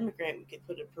who's an immigrant. We could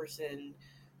put a person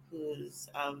who's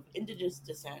of indigenous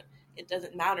descent. It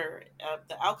doesn't matter.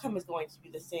 The outcome is going to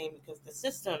be the same, because the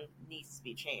system needs to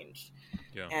be changed.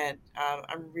 Yeah. And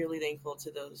I'm really thankful to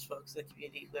those folks in the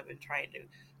community who have been trying to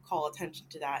call attention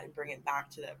to that and bring it back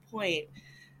to that point.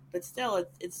 But still,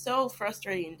 it's so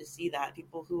frustrating to see that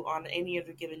people who on any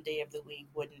other given day of the week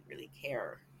wouldn't really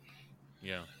care.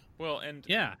 Yeah. Well, and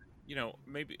yeah,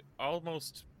 maybe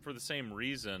almost for the same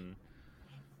reason,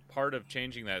 part of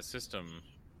changing that system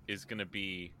is going to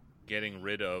be getting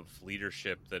rid of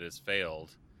leadership that has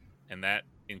failed, and that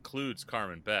includes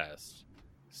Carmen Best.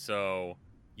 So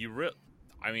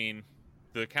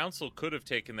the council could have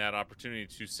taken that opportunity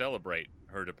to celebrate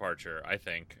her departure, I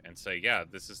think, and say, yeah,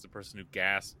 this is the person who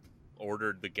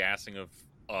ordered the gassing of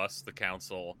us, the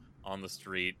council, on the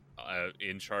street,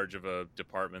 in charge of a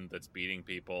department that's beating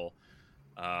people,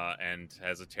 and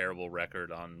has a terrible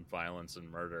record on violence and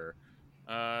murder.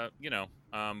 But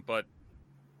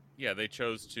yeah, they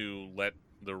chose to let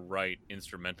the right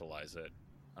instrumentalize it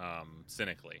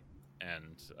cynically,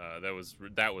 and that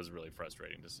was really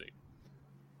frustrating to see.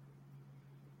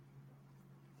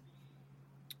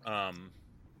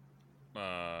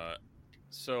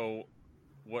 So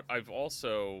what I've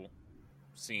also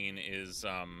seen is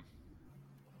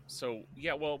so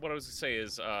yeah, well, what I was gonna say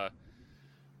is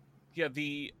yeah,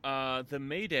 the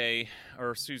May Day,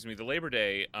 or excuse me, the Labor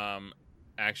Day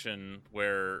action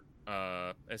where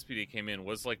SPD came in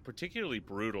was like particularly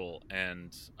brutal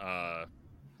and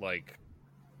like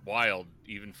wild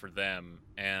even for them.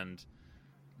 And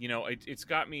you know, it's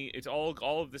got me. It's all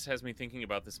of this has me thinking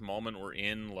about this moment we're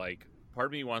in. Like, part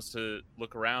of me wants to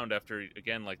look around after,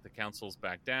 again, like the council's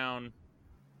back down.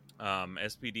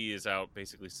 SPD is out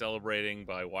basically celebrating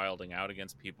by wilding out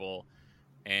against people,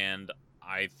 and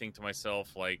I think to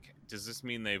myself, like, does this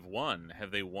mean they've won? Have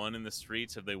they won in the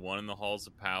streets? Have they won in the halls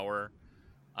of power?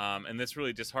 And that's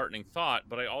really disheartening thought.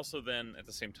 But I also then, at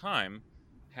the same time,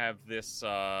 have this.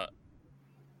 I'm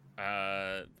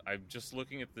just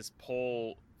looking at this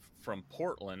poll from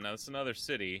Portland. Now, it's another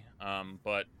city,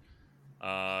 but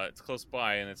it's close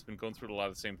by, and it's been going through a lot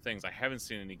of the same things. I haven't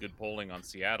seen any good polling on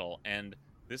Seattle, and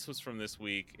this was from this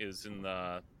week. It was in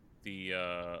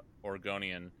the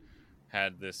Oregonian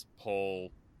had this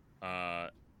poll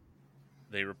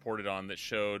they reported on that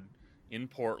showed in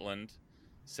Portland,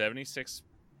 76%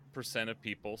 of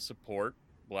people support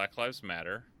Black Lives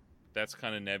Matter. That's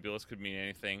kind of nebulous, could mean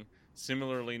anything.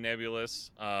 Similarly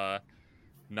nebulous,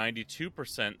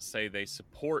 92% say they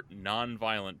support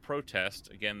nonviolent protest.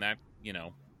 Again, that, you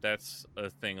know, that's a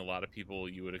thing a lot of people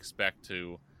you would expect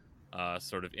to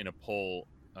sort of in a poll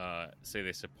say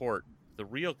they support. The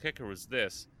real kicker was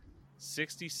this: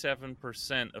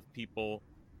 67% of people,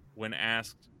 when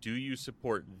asked, do you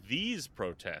support these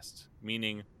protests,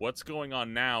 meaning what's going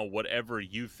on now, whatever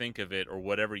you think of it or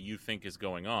whatever you think is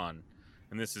going on,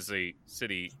 and this is a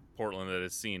city, Portland, that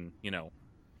has seen, you know,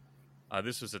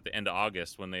 this was at the end of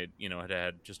August when they, you know,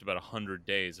 had just about 100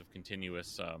 days of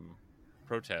continuous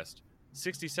protest.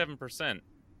 67%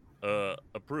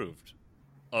 approved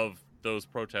of those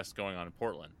protests going on in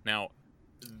Portland. Now,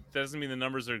 that doesn't mean the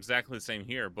numbers are exactly the same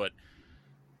here, but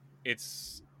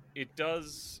it's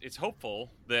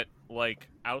hopeful that, like,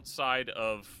 outside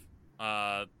of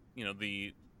you know,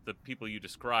 the people you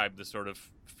described, the sort of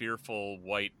fearful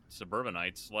white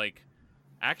suburbanites, like,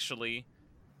 actually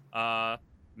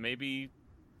maybe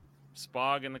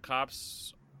Spog and the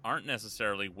cops aren't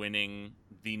necessarily winning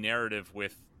the narrative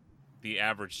with the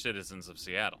average citizens of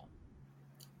Seattle.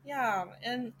 Yeah,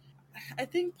 and I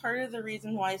think part of the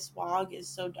reason why Spog is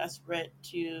so desperate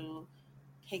to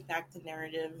take back the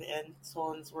narrative, in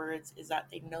Solon's words, is that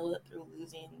they know that they're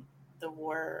losing the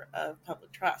war of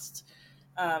public trust.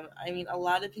 I mean, a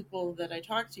lot of people that I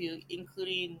talk to,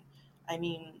 including, I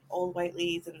mean, old white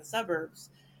ladies in the suburbs,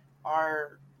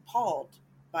 are appalled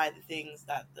by the things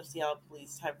that the Seattle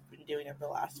police have been doing over the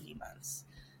last few months.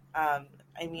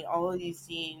 I mean, all of you've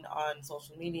seen on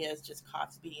social media is just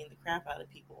cops beating the crap out of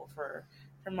people for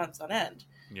months on end.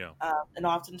 Yeah. And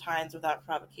oftentimes without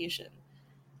provocation.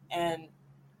 And,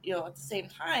 you know, at the same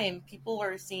time, people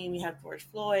are seeing, we have George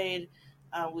Floyd,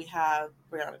 we have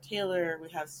Breonna Taylor, we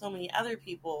have so many other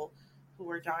people who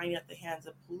are dying at the hands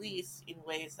of police in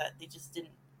ways that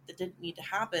didn't need to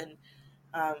happen.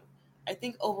 I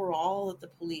think overall that the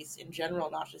police in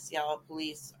general, not just Seattle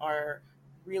police, are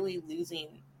really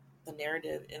losing the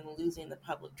narrative and losing the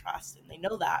public trust, and they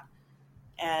know that.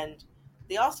 And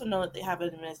they also know that they have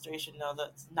an administration though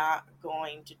that's not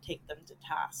going to take them to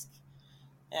task.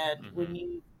 And when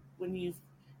you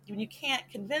can't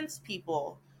convince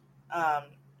people, you know,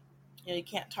 you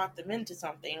can't talk them into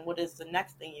something, what is the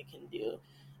next thing you can do?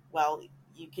 Well,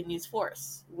 you can use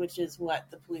force, which is what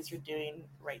the police are doing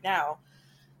right now.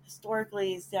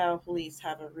 Historically, Seattle police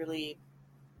have a really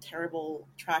terrible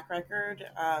track record.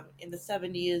 In the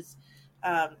 70s,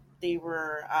 they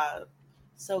were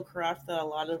so corrupt that a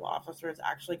lot of officers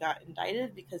actually got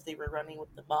indicted because they were running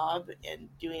with the mob and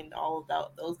doing all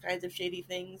of those kinds of shady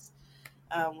things.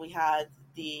 We had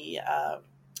the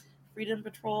freedom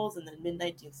patrols in the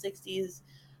mid-1960s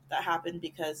that happened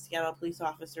because Seattle police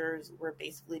officers were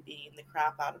basically beating the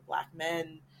crap out of black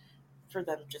men for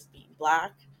them just being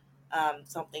black.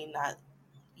 Something that,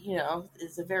 you know,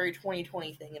 is a very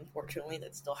 2020 thing, unfortunately,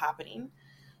 that's still happening.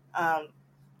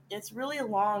 It's really a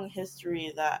long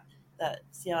history that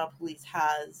Seattle police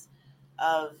has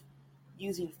of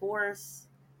using force,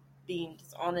 being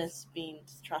dishonest, being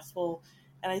distrustful.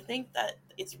 And I think that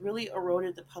it's really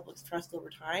eroded the public's trust over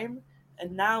time.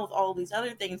 And now with all these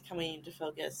other things coming into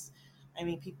focus, I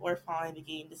mean, people are finally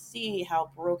beginning to see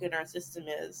how broken our system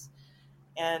is.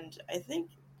 And I think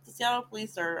the Seattle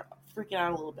police are freaking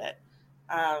out a little bit.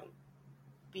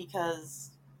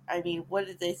 Because, I mean, what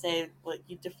did they say? What,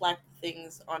 you deflect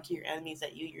things onto your enemies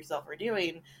that you yourself are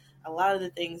doing. a lot of the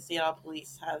things Seattle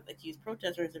police have accused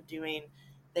protesters of doing,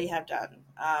 they have done.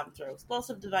 Throw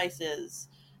explosive devices,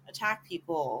 attack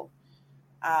people,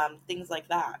 things like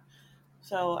that.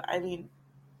 So, I mean,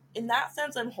 in that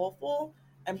sense, I'm hopeful.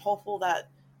 I'm hopeful that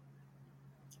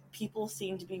people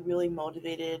seem to be really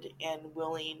motivated and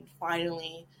willing,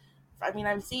 finally. I mean,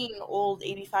 I'm seeing old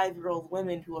 85-year-old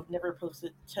women who have never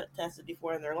tested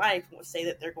before in their life say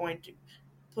that they're going to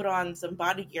put on some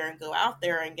body gear and go out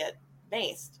there and get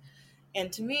maced.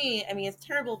 And to me, I mean, it's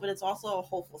terrible, but it's also a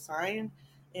hopeful sign.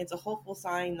 And it's a hopeful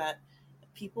sign that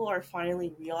people are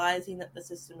finally realizing that the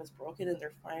system is broken and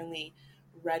they're finally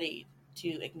ready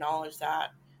to acknowledge that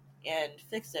and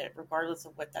fix it, regardless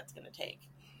of what that's going to take.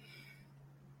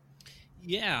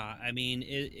 Yeah, I mean,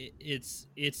 it's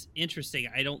interesting.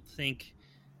 I don't think,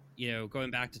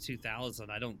 going back to 2000,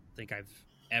 I don't think I've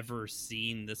ever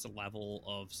seen this level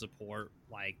of support,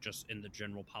 like just in the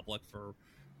general public for,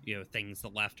 things the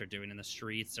left are doing in the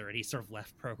streets or any sort of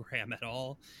left program at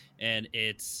all. And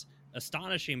it's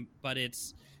astonishing, but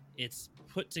it's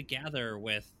put together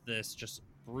with this just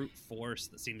brute force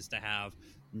that seems to have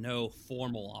no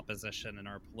formal opposition in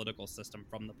our political system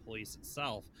from the police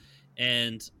itself.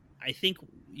 And I think,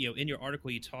 in your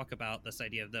article, you talk about this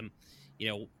idea of them,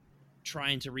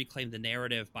 trying to reclaim the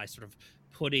narrative by sort of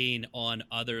putting on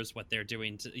others what they're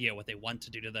doing to, what they want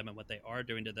to do to them and what they are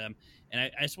doing to them. And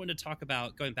I just wanted to talk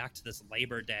about going back to this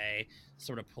Labor Day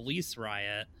sort of police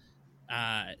riot.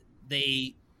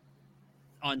 They,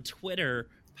 on Twitter,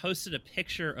 posted a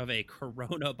picture of a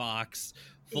Corona box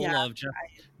full of just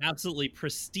absolutely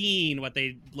pristine, what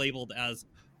they labeled as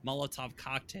Molotov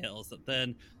cocktails that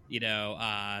then,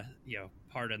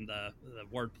 pardon the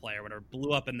wordplay or whatever,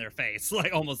 blew up in their face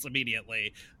like almost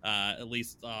immediately, at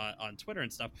least on Twitter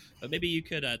and stuff. But maybe you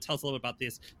could tell us a little bit about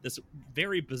this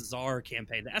very bizarre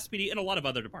campaign the SPD and a lot of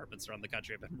other departments around the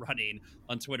country have been running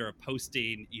on Twitter of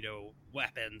posting,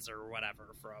 weapons or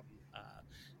whatever from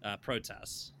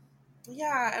protests.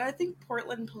 Yeah, and I think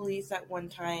Portland police at one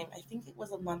time, I think it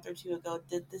was a month or two ago,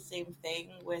 did the same thing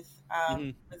with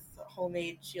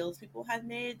homemade shields people had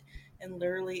made, and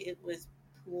literally it was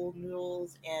pool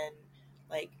noodles and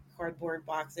like cardboard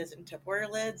boxes and Tupperware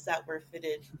lids that were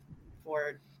fitted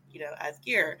for, as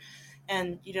gear.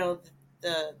 And,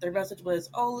 their message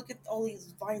was, oh, look at all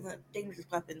these violent, dangerous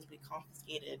weapons we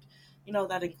confiscated.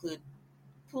 That include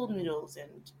pool noodles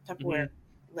and Tupperware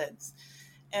lids.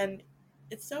 And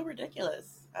it's so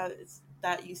ridiculous it's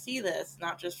that you see this,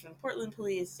 not just from Portland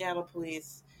police, Seattle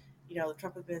police, the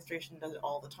Trump administration does it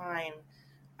all the time.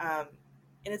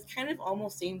 And it kind of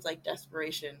almost seems like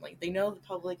desperation. Like they know the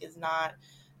public is not,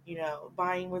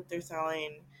 buying what they're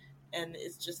selling. And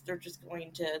it's just, they're just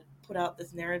going to put out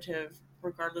this narrative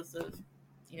regardless of,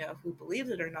 who believes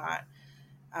it or not.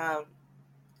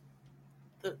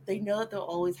 They know that they'll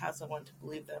always have someone to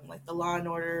believe them, like the Law and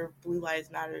Order, Blue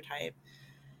Lives Matter type.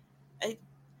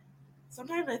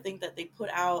 Sometimes I think that they put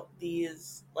out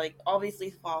these, like, obviously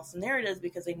false narratives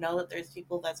because they know that there's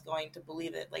people that's going to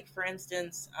believe it. Like, for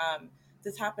instance,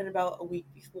 this happened about a week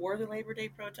before the Labor Day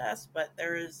protest, but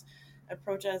there is a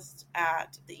protest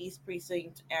at the East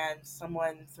Precinct and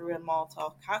someone threw a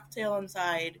Molotov cocktail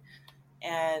inside,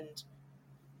 and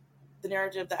the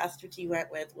narrative that STT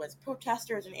went with was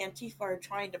protesters and Antifa are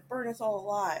trying to burn us all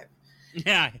alive.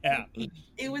 Yeah.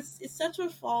 It's such a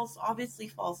obviously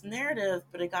false narrative,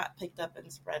 but it got picked up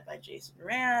and spread by Jason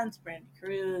Rand, Brandi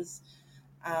Cruz,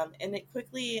 and it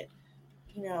quickly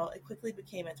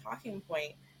became a talking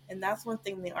point. And that's one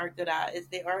thing they are good at, is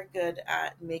they are good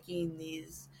at making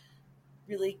these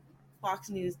really Fox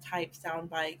News type sound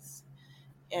bites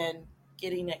and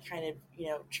getting it kind of,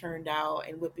 churned out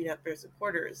and whipping up their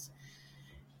supporters.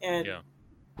 And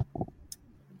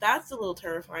that's a little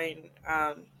terrifying.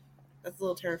 That's a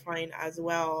little terrifying as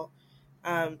well.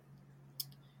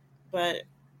 But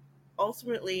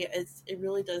ultimately, it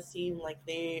really does seem like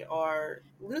they are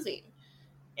losing.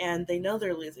 And they know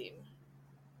they're losing.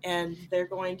 And they're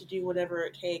going to do whatever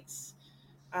it takes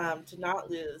to not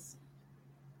lose,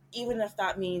 even if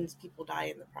that means people die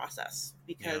in the process.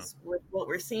 Because with what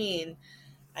we're seeing,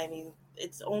 I mean,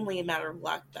 it's only a matter of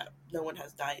luck that no one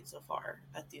has died so far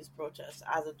at these protests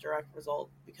as a direct result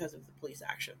because of the police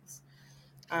actions.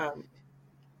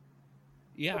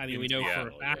 Yeah, I mean, we know for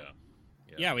a fact.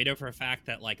 Yeah, we know for a fact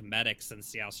that like medics in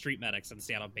Seattle, street medics in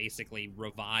Seattle, basically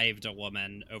revived a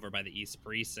woman over by the East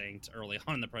Precinct early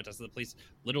on in the protest. The police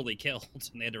literally killed,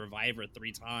 and they had to revive her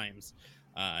 3 times.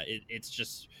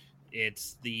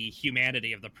 It's the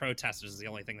humanity of the protesters is the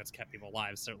only thing that's kept people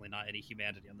alive. Certainly not any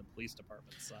humanity on the police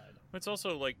department side. It's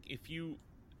also like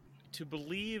to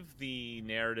believe the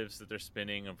narratives that they're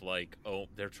spinning of like, oh,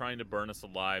 they're trying to burn us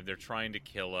alive, they're trying to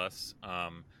kill us,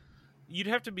 you'd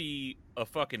have to be a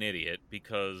fucking idiot,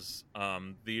 because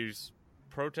these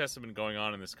protests have been going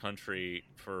on in this country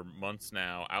for months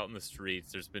now, out in the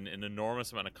streets. There's been an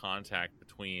enormous amount of contact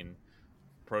between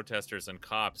protesters and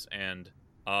cops, and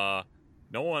no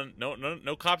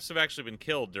cops have actually been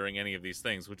killed during any of these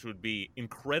things, which would be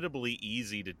incredibly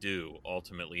easy to do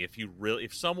ultimately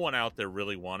if someone out there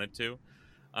really wanted to.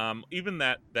 Even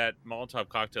that Molotov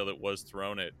cocktail that was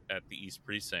thrown at the East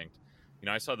Precinct,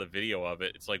 I saw the video of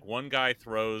it. It's like one guy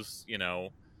throws,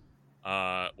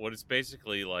 what is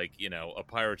basically like, a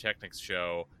pyrotechnics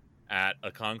show at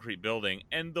a concrete building,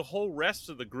 and the whole rest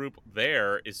of the group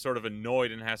there is sort of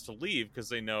annoyed and has to leave because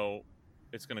they know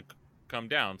it's going to come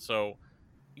down. So,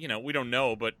 we don't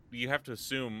know, but you have to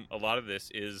assume a lot of this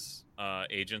is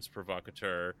agents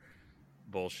provocateur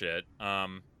bullshit.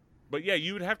 But yeah,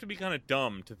 you would have to be kind of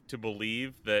dumb to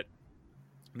believe that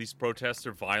these protests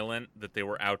are violent, that they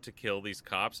were out to kill these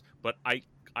cops. But I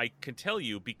can tell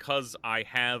you, because I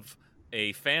have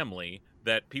a family,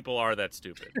 that people are that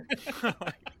stupid.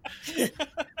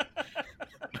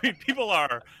 People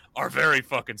are very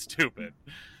fucking stupid.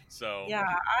 So yeah,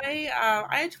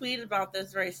 I tweeted about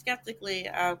this very skeptically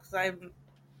because I've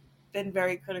been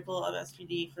very critical of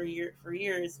SPD for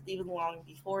years, even long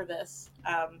before this,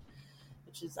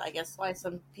 which is, I guess, why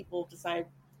some people decide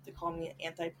to call me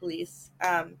anti-police.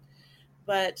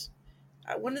 But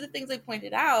one of the things I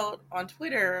pointed out on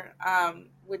Twitter,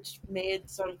 which made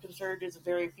some conservatives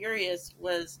very furious,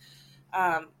 was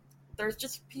there's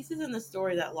just pieces in the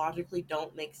story that logically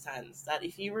don't make sense. That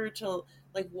if you were to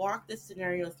walk this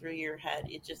scenario through your head,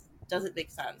 it just doesn't make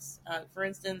sense. For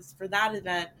instance, for that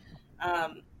event,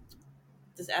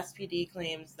 this SPD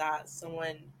claims that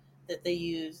they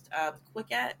used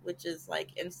Quicket, which is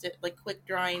instant, quick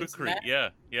drying Quikrete, cement.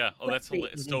 yeah. Oh, that's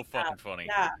so fucking funny.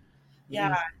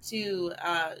 Yeah,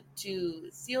 to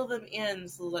seal them in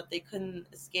so that they couldn't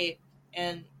escape.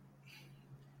 And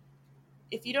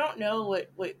if you don't know if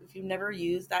you've never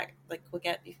used that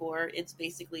Quicket before, it's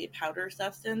basically a powder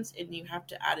substance, and you have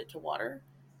to add it to water,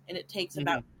 and it takes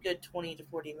about a good 20 to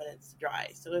 40 minutes to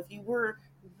dry. So if you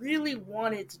really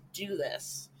wanted to do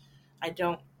this, I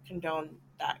don't condone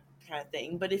that kind of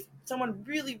thing, but if someone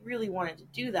really, really wanted to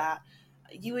do that,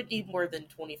 you would need more than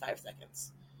 25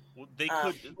 seconds. Well, they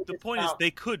could. The point is,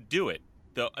 they could do it.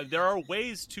 There are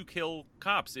ways to kill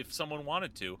cops if someone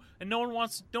wanted to, and no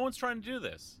one's trying to do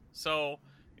this. So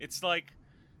it's like,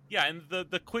 yeah, and the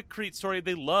Quikrete story,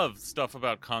 they love stuff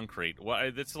about concrete.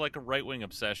 It's like a right wing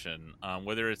obsession,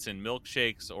 whether it's in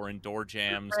milkshakes or in door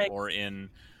jams or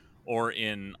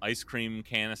in ice cream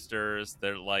canisters.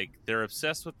 They're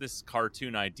obsessed with this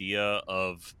cartoon idea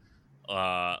of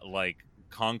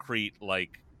concrete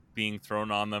being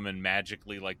thrown on them and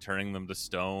magically turning them to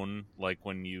stone,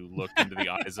 when you look into the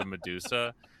eyes of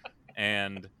Medusa.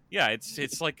 And yeah,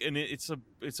 it's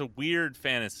a weird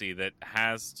fantasy that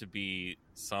has to be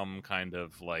some kind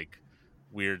of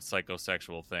weird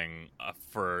psychosexual thing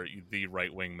for the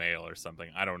right wing male or something.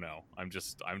 I don't know. I'm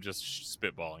just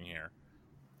spitballing here.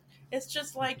 It's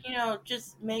just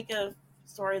just make a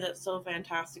story that's so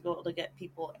fantastical to get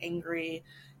people angry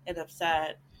and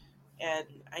upset. And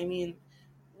I mean,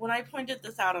 when I pointed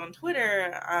this out on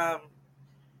Twitter,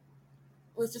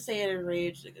 let's just say it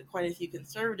enraged quite a few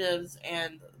conservatives,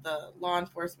 and the Law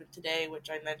Enforcement Today, which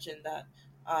I mentioned that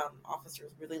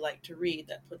officers really like to read,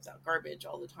 that puts out garbage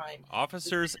all the time.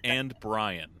 Officers and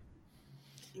Brian.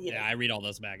 Yeah, I read all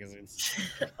those magazines.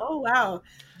 Oh, wow.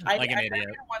 An I idiot. read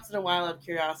once in a while out of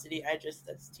curiosity.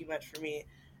 That's too much for me.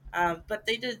 But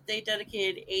they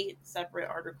dedicated 8 separate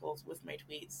articles with my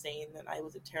tweets saying that I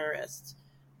was a terrorist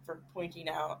for pointing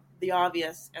out the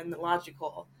obvious and the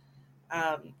logical.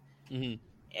 And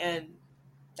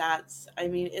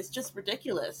it's just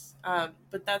ridiculous.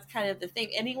 But that's kind of the thing.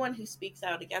 Anyone who speaks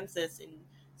out against this and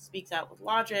speaks out with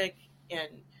logic and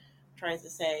tries to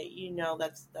say,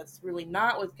 that's really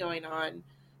not what's going on,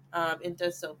 and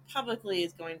does so publicly,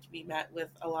 is going to be met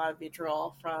with a lot of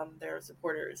vitriol from their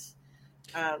supporters.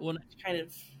 It kind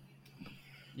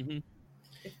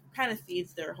of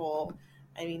feeds their whole.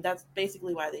 That's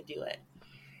basically why they do it.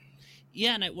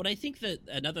 Yeah, and what I think that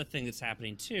another thing that's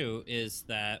happening too is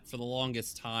that for the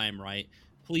longest time, right,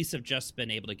 police have just been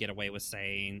able to get away with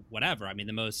saying whatever.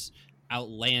 The most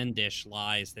outlandish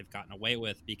lies they've gotten away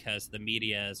with because the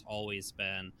media has always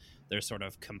been their sort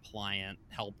of compliant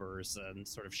helpers and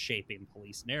sort of shaping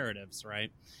police narratives,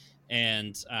 right?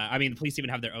 And the police even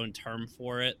have their own term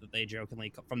for it that they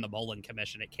jokingly, from the Bolin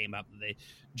Commission, it came up that they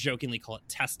jokingly call it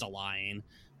testa lying.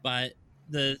 But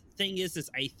the thing is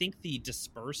I think the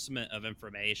disbursement of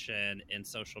information in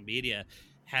social media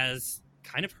has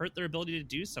kind of hurt their ability to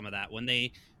do some of that. When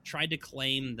they tried to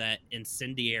claim that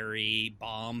incendiary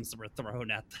bombs were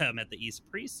thrown at them at the East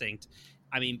Precinct,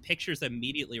 I mean, pictures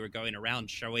immediately were going around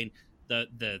showing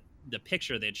the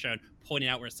picture they'd shown, pointing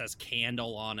out where it says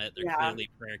candle on it. They're clearly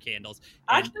prayer candles.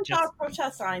 I And actually saw a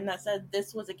protest sign that said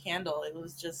this was a candle. It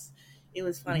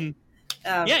was funny.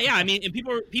 Yeah. I mean, and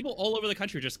people all over the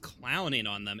country are just clowning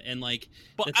on them. And like,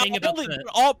 But the thing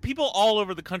about people all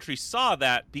over the country saw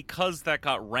that because that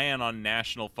got ran on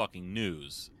national fucking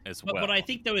news as well. But what I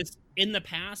think though is in the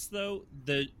past though,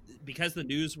 because the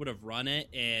news would have run it,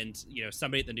 and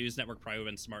somebody at the news network probably would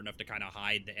have been smart enough to kind of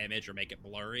hide the image or make it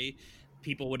blurry,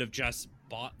 people would have just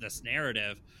bought this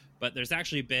narrative. But there's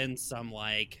actually been some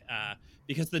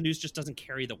because the news just doesn't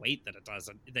carry the weight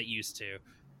that used to,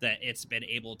 that it's been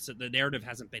able to, the narrative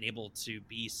hasn't been able to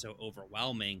be so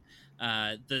overwhelming.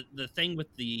 The thing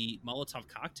with the Molotov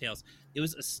cocktails, it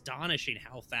was astonishing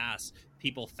how fast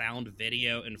people found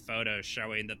video and photos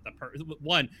showing that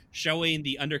showing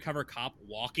the undercover cop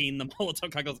walking the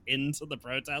Molotov cocktails into the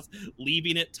protest,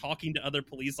 leaving it, talking to other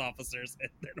police officers, and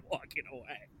then walking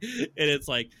away. And it's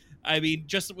like, I mean,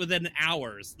 just within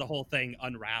hours, the whole thing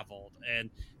unraveled. And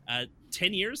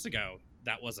 10 years ago,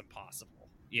 that wasn't possible.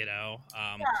 I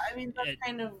mean, that's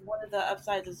kind of one of the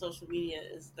upsides of social media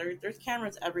is there's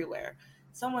cameras everywhere.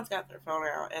 Someone's got their phone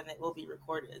out and it will be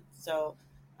recorded. So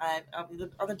on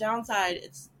the downside,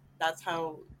 that's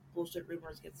how bullshit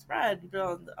rumors get spread. But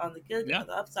on the good, on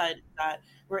the upside, that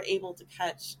we're able to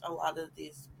catch a lot of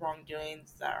these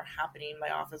wrongdoings that are happening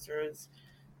by officers,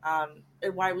 and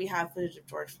why we have footage of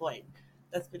George Floyd.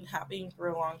 That's been happening for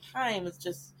a long time. It's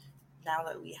just now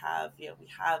that we have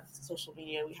social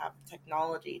media, we have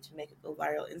technology to make it go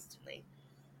viral instantly.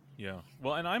 Yeah.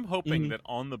 Well, and I'm hoping that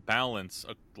on the balance,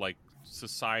 like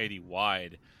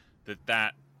society-wide,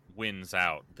 that wins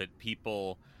out. That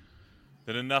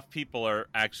enough people are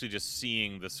actually just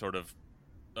seeing the sort of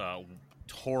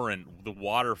torrent, the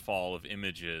waterfall of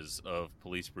images of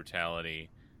police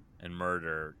brutality and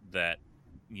murder that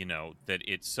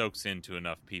it soaks into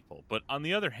enough people. But on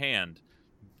the other hand,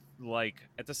 like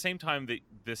at the same time that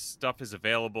this stuff is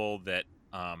available, that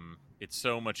it's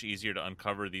so much easier to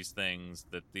uncover these things,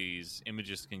 that these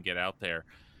images can get out there,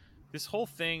 this whole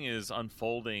thing is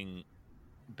unfolding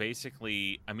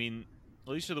basically. I mean,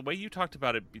 Alicia, the way you talked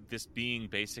about it, this being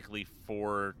basically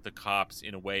for the cops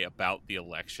in a way about the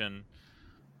election,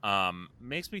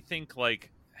 makes me think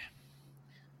like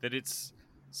that it's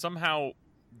somehow,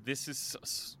 this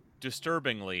is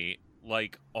disturbingly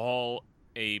like all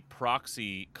a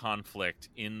proxy conflict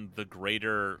in the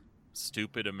greater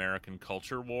stupid American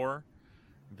culture war,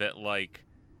 that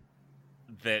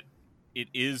it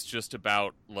is just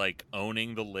about like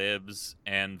owning the libs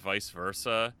and vice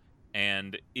versa.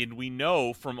 And we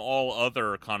know from all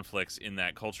other conflicts in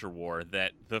that culture war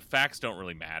that the facts don't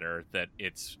really matter, that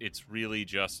it's really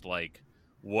just like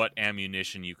what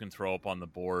ammunition you can throw up on the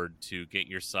board to get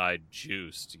your side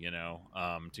juiced,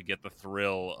 to get the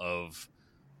thrill of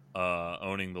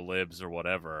owning the libs or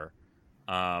whatever,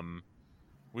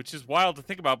 which is wild to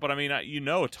think about. But I mean,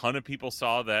 a ton of people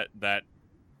saw that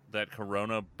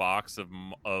Corona box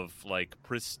of like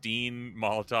pristine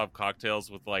Molotov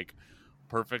cocktails with like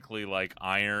perfectly like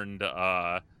ironed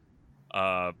all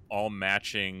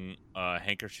matching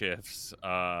handkerchiefs,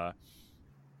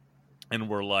 and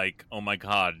were like, oh my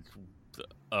god,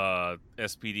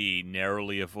 SPD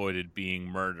narrowly avoided being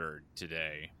murdered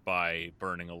today by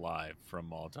burning alive from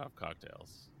Molotov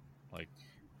cocktails. Like,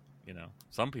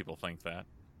 some people think that.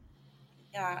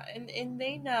 Yeah, and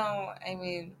they know, I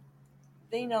mean,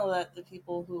 they know that the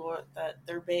people that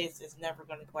their base is never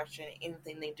going to question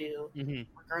anything they do,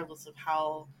 regardless of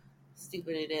how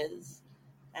stupid it is.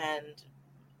 And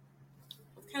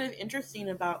what's kind of interesting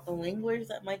about the language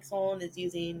that Mike Solon is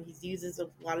using, he uses a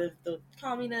lot of the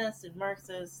communists and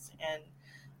Marxists, and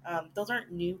those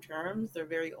aren't new terms, they're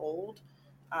very old.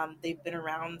 They've been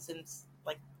around since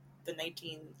like the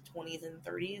 1920s and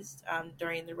 30s,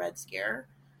 during the Red Scare,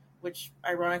 which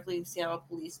ironically Seattle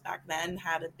police back then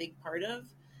had a big part of.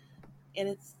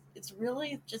 And it's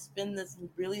really just been this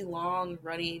really long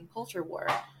running culture war,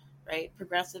 right?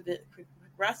 Progressive,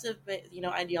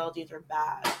 ideologies are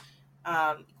bad.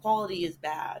 Equality is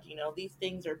bad. These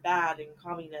things are bad and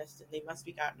communist, and they must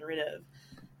be gotten rid of.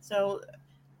 So,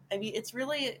 I mean, it's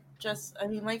really just,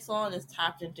 Mike Solon is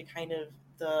tapped into kind of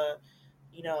the,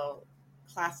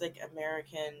 classic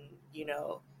American,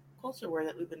 culture war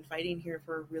that we've been fighting here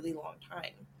for a really long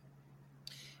time.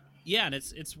 Yeah, and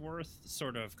it's worth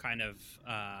sort of kind of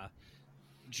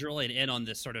drilling in on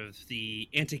this sort of the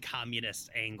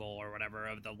anti-communist angle or whatever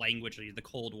of the language, the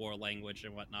Cold War language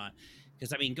and whatnot.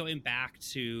 Because I mean, going back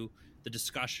to the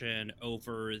discussion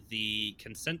over the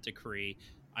consent decree,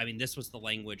 I mean, this was the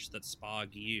language that SPOG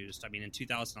used. I mean, in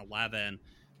 2011,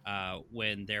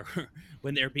 when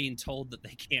they're being told that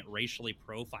they can't racially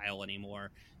profile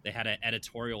anymore, they had an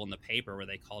editorial in the paper where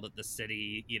they called it the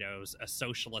city, a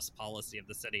socialist policy of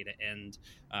the city to end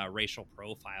racial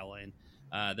profiling.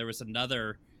 There was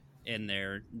another in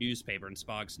their newspaper, in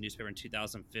SPOG's newspaper in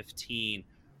 2015,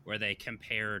 where they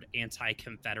compared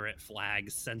anti-Confederate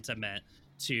flag sentiment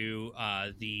to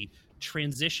the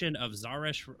transition of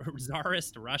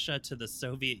Tsarist Russia to the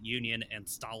Soviet Union and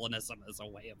Stalinism as a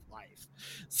way of life.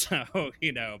 So,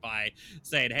 by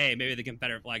saying, hey, maybe the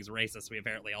Confederate flag's racist, we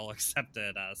apparently all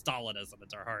accepted Stalinism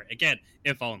into our heart. Again,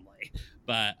 if only.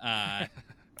 But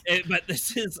but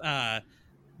this has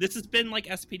been like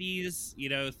SPD's,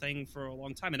 thing for a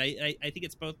long time. And I think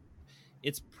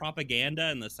it's propaganda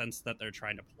in the sense that they're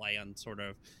trying to play on sort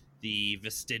of the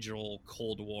vestigial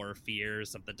Cold War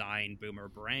fears of the dying boomer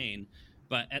brain.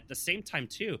 But at the same time,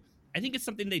 too, I think it's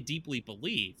something they deeply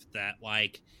believe, that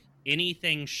like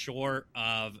anything short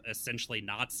of essentially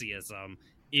Nazism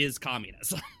is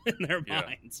communism in their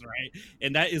minds, right?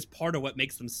 And that is part of what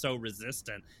makes them so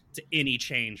resistant to any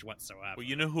change whatsoever. Well,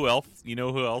 you know who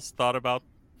else thought about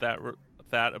that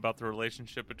about the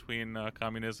relationship between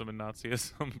communism and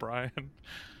Nazism, Brian?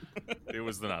 It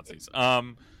was the Nazis.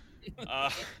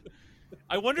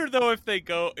 I wonder though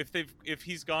if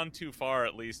he's gone too far,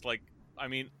 at least. Like, I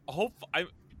mean,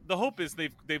 the hope is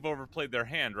they've overplayed their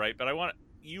hand, right? But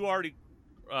you already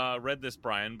read this,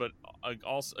 Brian, but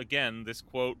also again this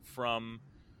quote from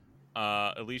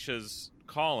Alicia's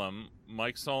column,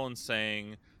 Mike Solon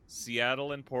saying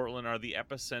Seattle and Portland are the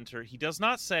epicenter. He does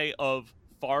not say of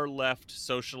far left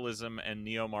socialism and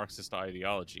neo-Marxist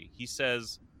ideology. He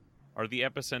says are the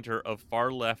epicenter of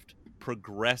far left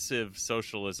progressive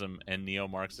socialism and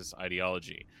neo-Marxist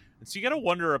ideology. And so you got to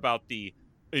wonder about the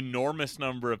enormous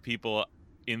number of people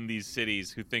in these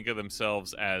cities who think of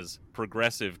themselves as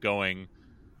progressive, going,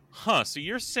 so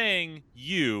you're saying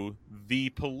you, the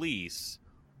police,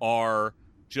 are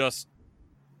just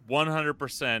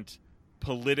 100%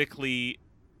 politically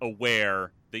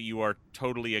aware that you are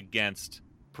totally against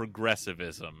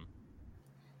progressivism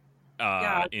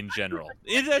in general.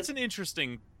 That's an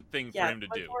interesting thing for him to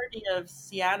do. The majority of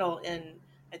Seattle and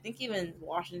I think even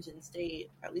Washington State,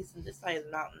 at least in this side of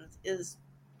the mountains,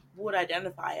 would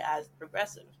identify as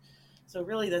progressive. So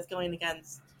really that's going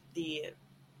against the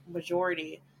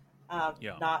majority,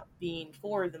 not being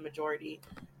for the majority.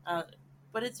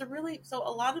 But it's so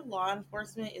a lot of law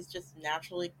enforcement is just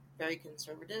naturally very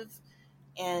conservative,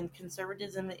 and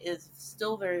conservatism is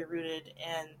still very rooted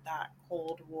in that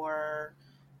Cold War,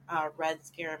 Red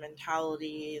Scare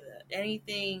mentality, that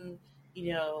anything,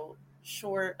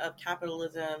 short of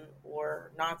capitalism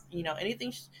or not,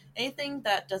 anything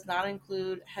that does not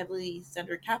include heavily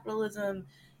centered capitalism,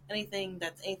 anything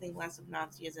that's anything less of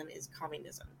Nazism is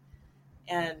communism.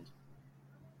 And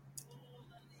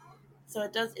so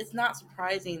it's not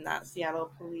surprising that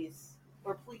Seattle police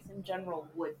or police in general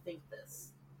would think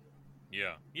this.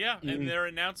 Yeah, and they're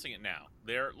announcing it now.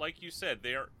 They're, like you said,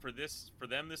 for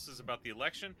them this is about the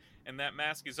election, and that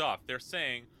mask is off. They're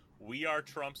saying we are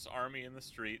Trump's army in the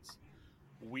streets.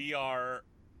 We are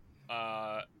we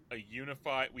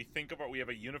have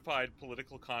a unified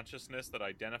political consciousness that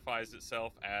identifies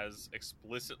itself as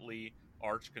explicitly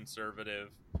arch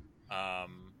conservative,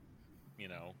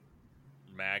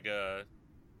 MAGA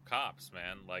cops,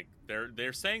 man. Like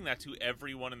they're saying that to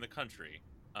everyone in the country.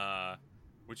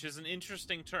 Which is an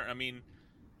interesting turn. I mean,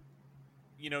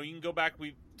 you can go back.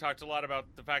 We've talked a lot about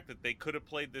the fact that they could have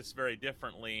played this very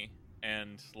differently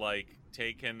and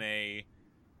taken a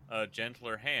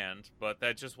gentler hand, but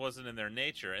that just wasn't in their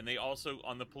nature. And they also,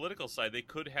 on the political side, they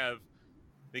could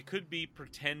be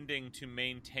pretending to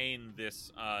maintain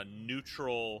this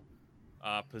neutral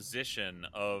position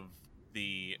of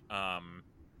the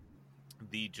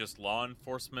just law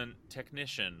enforcement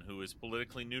technician who is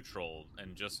politically neutral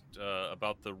and just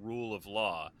about the rule of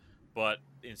law. But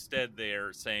instead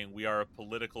they're saying we are a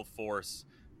political force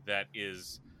that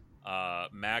is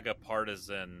MAGA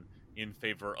partisan in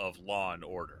favor of law and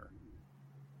order.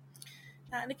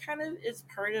 And it kind of is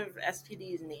part of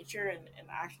SPD's nature, and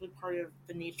actually part of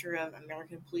the nature of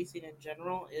American policing in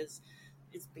general is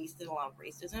based in a lot of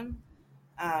racism.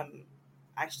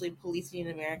 Actually, policing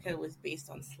in America was based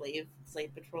on slave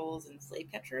patrols and slave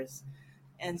catchers,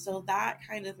 and so that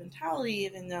kind of mentality,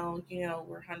 even though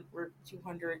we're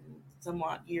 200 and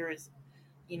somewhat years,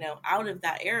 out of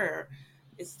that era,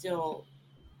 is still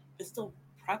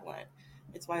prevalent.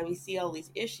 It's why we see all these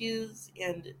issues,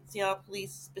 and Seattle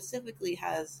police specifically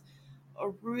has a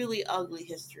really ugly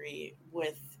history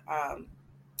with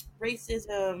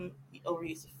racism, the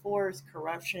overuse of force,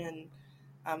 corruption,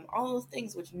 all those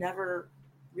things which never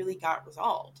really got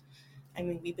resolved. I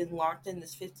mean, we've been locked in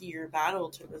this 50-year battle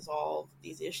to resolve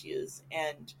these issues,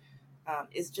 and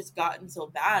it's just gotten so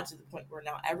bad to the point where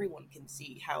now everyone can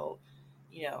see how,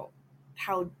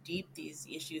 how deep these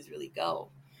issues really go.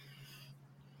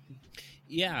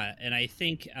 Yeah, and I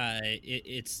think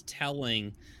it's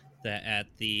telling that at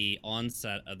the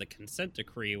onset of the consent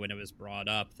decree, when it was brought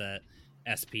up that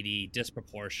SPD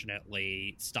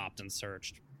disproportionately stopped and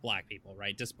searched Black people,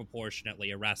 right?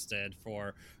 Disproportionately arrested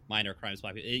for minor crimes,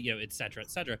 Black people, et cetera,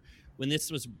 et cetera. When this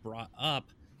was brought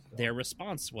up, their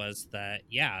response was that,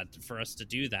 yeah, for us to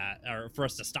do that, or for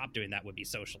us to stop doing that, would be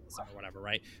socialism or whatever,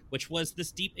 right? Which was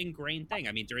this deep ingrained thing.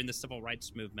 I mean, during the civil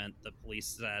rights movement, the police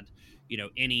said,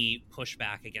 any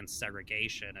pushback against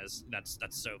segregation that's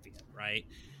Soviet, right?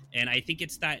 And I think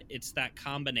it's that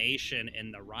combination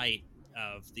in the right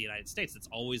of the United States that's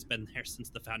always been there since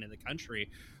the founding of the country,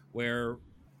 where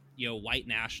white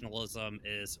nationalism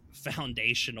is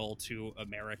foundational to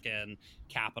American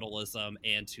capitalism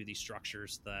and to the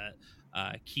structures that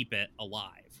keep it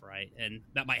alive, right? And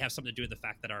that might have something to do with the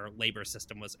fact that our labor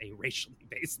system was a racially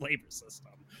based labor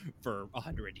system for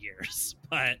 100 years.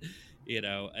 But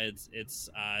it's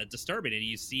disturbing, and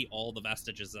you see all the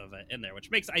vestiges of it in there, which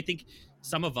makes, I think,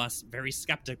 some of us very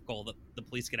skeptical that the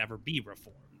police could ever be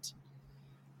reformed.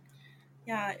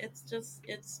 Yeah,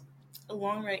 it's a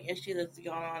long-running issue that's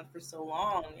gone on for so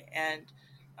long, and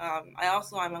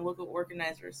I'm a local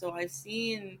organizer, so I've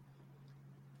seen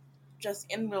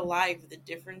just in real life the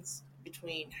difference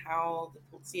between how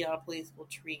the Seattle police will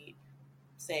treat,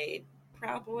 say,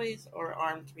 Proud Boys or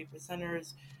armed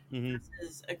 3%ers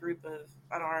versus a group of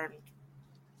unarmed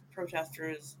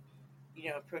protesters,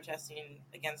 protesting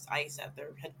against ICE at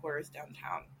their headquarters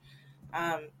downtown.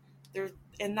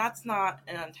 And that's not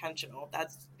unintentional.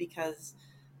 That's because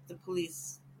the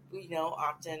police,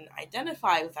 often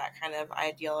identify with that kind of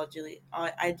ideology,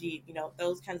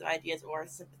 those kinds of ideas, or are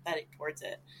sympathetic towards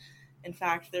it. In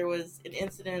fact, there was an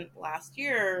incident last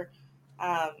year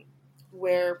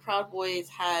where Proud Boys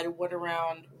had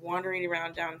wandering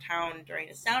around downtown during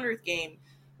a Sounders game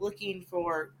looking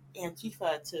for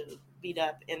Antifa to beat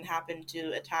up, and happened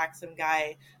to attack some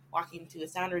guy walking to a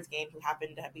Sounders game who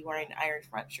happened to be wearing an iron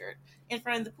front shirt in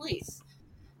front of the police.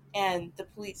 And the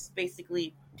police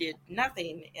basically did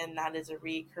nothing, and that is a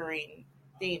recurring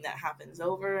theme that happens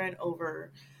over and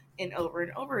over and over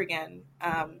and over again.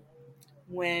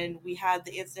 When we had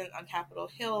the incident on Capitol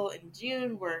Hill in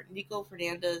June where Nico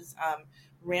Fernandez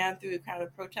ran through a crowd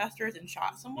of protesters and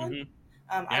shot someone,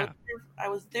 I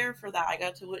was there for that. I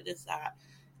got to witness that.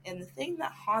 And the thing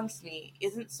that haunts me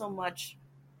isn't so much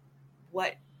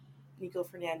what Nico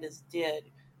Fernandez did,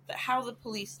 but how the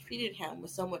police treated him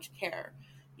with so much care.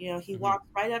 He walked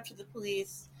right up to the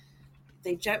police.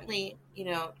 They gently,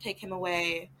 take him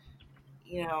away,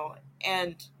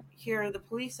 and here the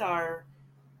police are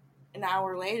an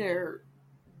hour later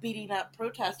beating up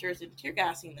protesters and tear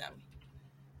gassing them,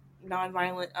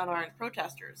 nonviolent, unarmed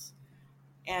protesters.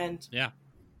 And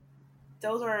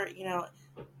those are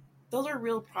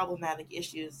real problematic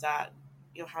issues that,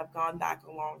 have gone back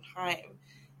a long time.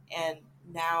 And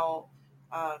now,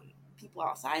 people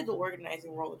outside the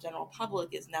organizing world, the general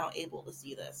public, is now able to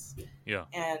see this. Yeah.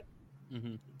 And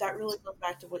that really goes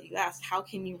back to what you asked. How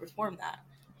can you reform that?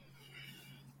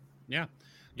 Yeah.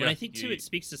 But I think, too, it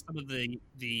speaks to some of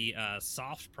the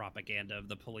soft propaganda of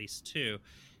the police, too,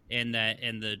 in that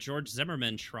in the George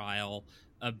Zimmerman trial,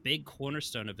 a big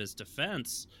cornerstone of his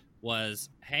defense was,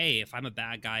 hey, if I'm a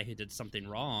bad guy who did something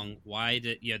wrong, why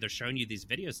did they're showing you these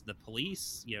videos of the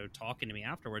police, talking to me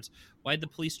afterwards. Why did the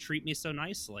police treat me so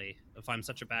nicely if I'm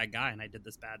such a bad guy and I did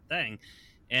this bad thing?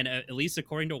 And at least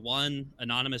according to one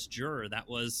anonymous juror, that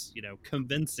was,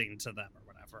 convincing to them or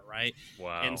whatever, right?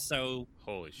 Wow. And so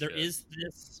there is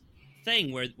this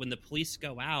thing where when the police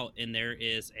go out and there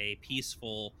is a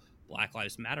peaceful Black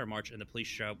Lives Matter march and the police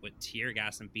show up with tear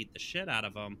gas and beat the shit out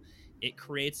of them, it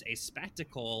creates a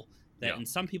spectacle that in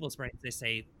some people's brains, they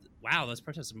say, wow, those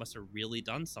protesters must have really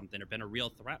done something or been a real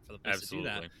threat for the police to do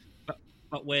that.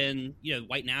 But when,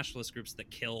 white nationalist groups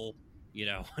that kill,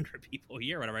 100 people a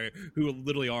year, whatever, who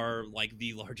literally are like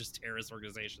the largest terrorist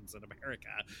organizations in America,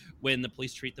 when the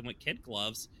police treat them with kid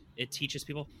gloves, it teaches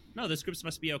people, no, those groups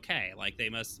must be okay. Like they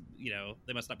must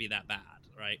not be that bad,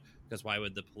 right? Because why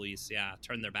would the police,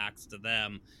 turn their backs to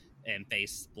them and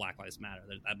face Black Lives Matter?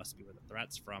 That must be where the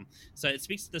threat's from. So it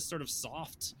speaks to this sort of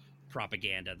soft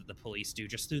propaganda that the police do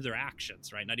just through their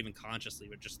actions, right? Not even consciously,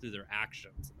 but just through their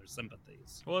actions and their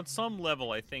sympathies. Well, at some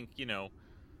level, I think,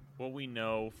 what we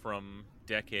know from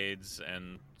decades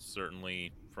and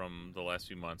certainly from the last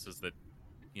few months is that,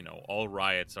 all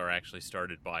riots are actually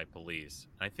started by police.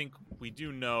 I think we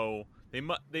do know,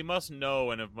 they must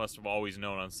know and must have always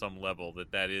known on some level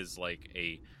that is like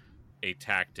a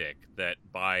tactic that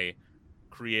by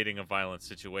creating a violent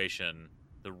situation,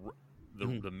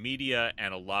 the media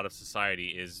and a lot of society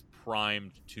is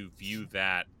primed to view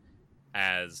that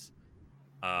as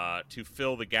to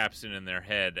fill the gaps in their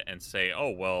head and say,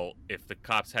 oh, well, if the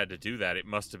cops had to do that, it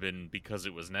must have been because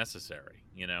it was necessary,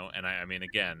 And I mean,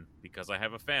 again, because I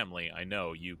have a family, I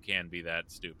know you can be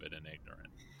that stupid and ignorant.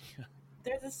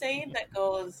 There's a saying that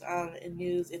goes in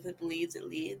news, if it bleeds, it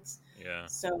leads. Yeah.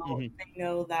 So they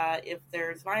know that if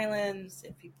there's violence,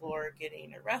 if people are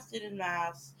getting arrested en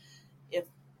masse, if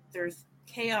there's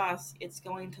chaos, it's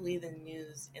going to leave the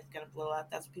news. It's going to blow up.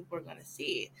 That's what people are going to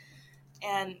see.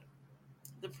 And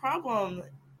the problem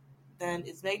then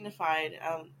is magnified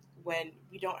when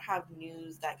we don't have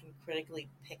news that can critically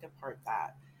pick apart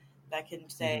that can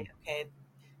say, okay,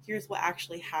 here's what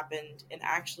actually happened and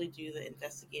actually do the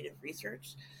investigative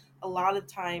research. A lot of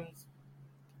times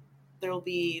there will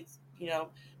be,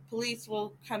 police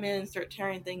will come in and start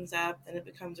tearing things up and it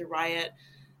becomes a riot.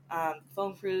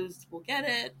 Phone crews will get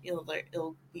it.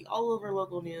 It'll be all over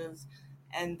local news.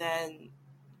 And then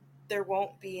there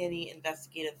won't be any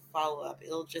investigative follow-up.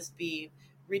 It'll just be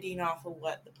reading off of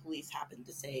what the police happened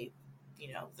to say,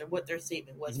 what their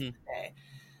statement was for the day.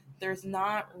 There's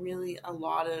not really a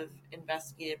lot of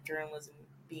investigative journalism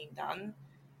being done,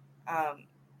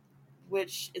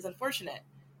 which is unfortunate.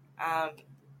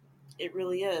 It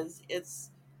really is.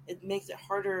 It makes it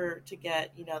harder to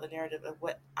get, the narrative of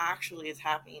what actually is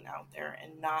happening out there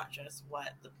and not just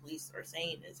what the police are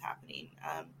saying is happening.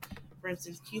 For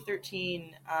instance,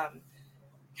 Q13,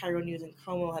 Cairo News and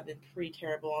Como have been pretty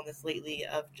terrible on this lately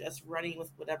of just running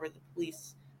with whatever the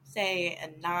police say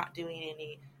and not doing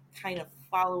any kind of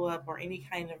follow-up or any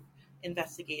kind of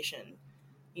investigation,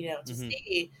 to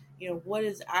see, what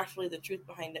is actually the truth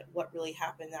behind it, what really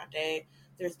happened that day.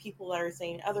 There's people that are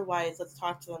saying otherwise, let's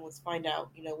talk to them, let's find out,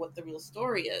 what the real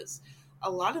story is. A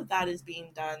lot of that is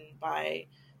being done by,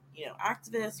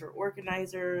 activists or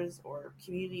organizers or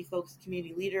community folks,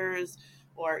 community leaders,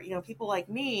 or, people like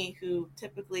me who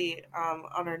typically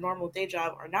on our normal day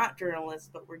job are not journalists,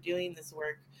 but we're doing this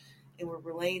work and we're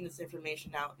relaying this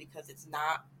information out because it's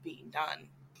not being done.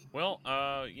 Well,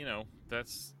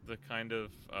 that's the kind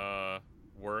of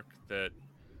work that,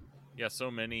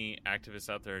 so many activists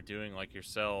out there are doing, like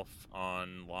yourself,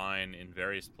 online in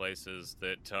various places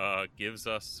that gives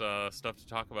us stuff to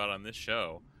talk about on this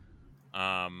show.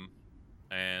 And,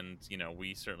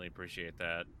 we certainly appreciate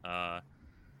that.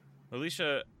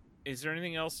 Alicia, is there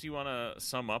anything else you want to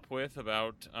sum up with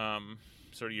about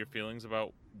sort of your feelings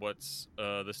about what's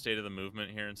the state of the movement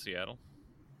here in Seattle?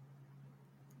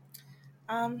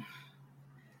 I'm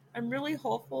really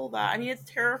hopeful that, it's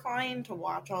terrifying to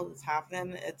watch all this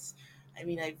happen.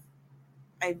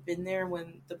 I've been there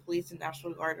when the police and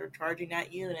National Guard are charging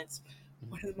at you, and it's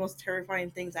one of the most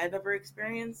terrifying things I've ever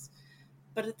experienced.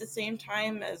 But at the same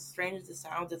time, as strange as it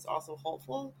sounds, it's also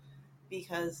hopeful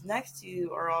because next to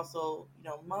you are also,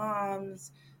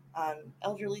 moms,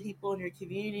 elderly people in your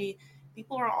community.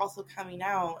 People are also coming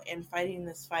out and fighting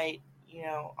this fight,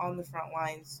 on the front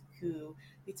lines who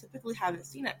we typically haven't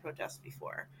seen at protests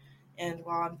before. And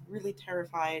while I'm really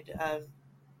terrified of,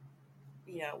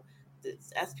 the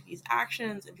SPD's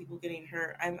actions and people getting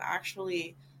hurt, I'm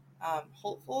actually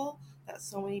hopeful that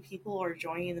so many people are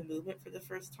joining the movement for the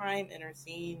first time and are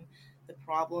seeing the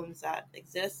problems that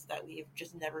exist that we've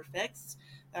just never fixed.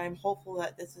 That I'm hopeful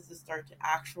that this is the start to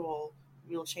actual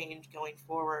real change going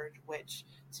forward, which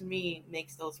to me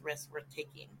makes those risks worth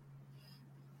taking.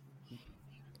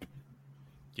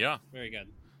 Yeah. Very good.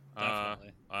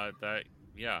 Definitely.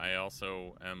 I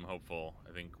also am hopeful.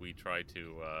 I think we've tried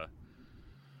to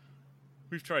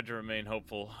remain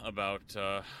hopeful about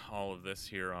all of this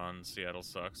here on Seattle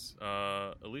Sucks.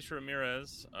 Alicia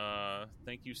Ramirez,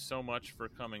 thank you so much for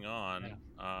coming on.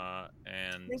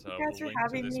 And thank you guys for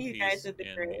having me. You guys have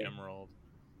been great. Emerald.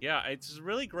 Yeah, it's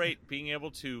really great being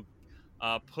able to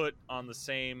put on the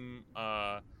same,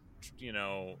 the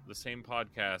same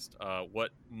podcast,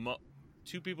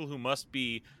 two people who must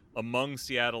be among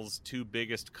Seattle's two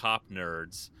biggest cop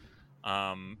nerds,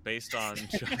 based on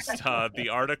just the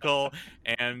article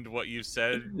and what you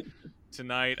said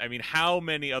tonight. I mean, how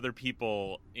many other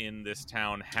people in this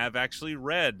town have actually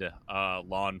read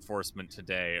Law Enforcement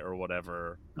Today or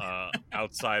whatever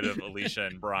outside of Alicia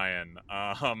and Brian?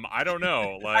 I don't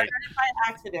know. I Like, read it by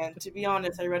accident. To be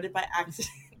honest, I read it by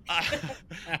accident.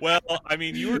 well, I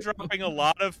mean, you were dropping a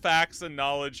lot of facts and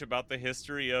knowledge about the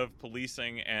history of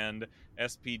policing and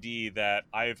SPD that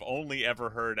I've only ever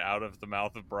heard out of the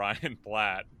mouth of Brian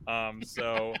Platt.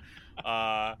 So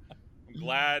I'm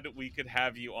glad we could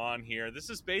have you on here. This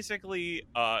is basically,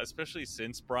 especially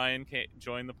since Brian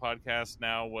joined the podcast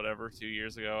now, whatever, 2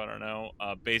 years ago, I don't know,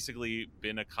 basically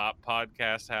been a cop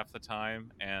podcast half the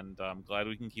time. And I'm glad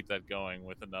we can keep that going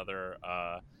with another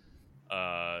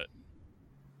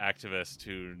activist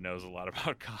who knows a lot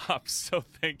about cops. So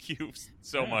thank you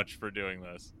so much for doing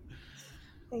this.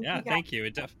 Thank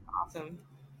you. Awesome.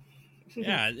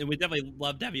 Yeah, we definitely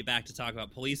love to have you back to talk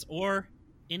about police or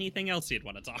anything else you'd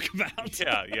want to talk about.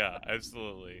 Yeah,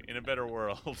 absolutely. In a better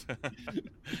world.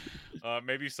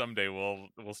 Maybe someday we'll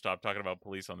stop talking about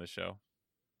police on this show.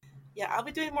 Yeah, I'll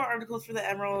be doing more articles for the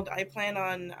Emerald. I plan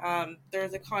on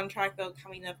there's a contract though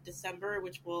coming up December,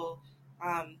 which will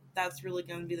that's really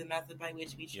going to be the method by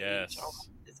which we change all of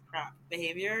this crap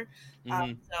behavior.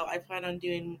 So I plan on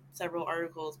doing several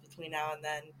articles between now and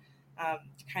then to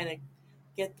kind of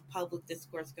get the public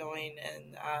discourse going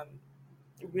and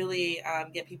really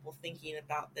get people thinking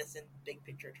about this in big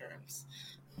picture terms.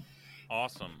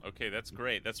 Awesome. Okay, that's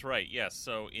great. That's right. Yes.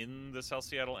 So in the South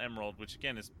Seattle Emerald, which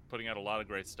again is putting out a lot of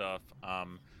great stuff,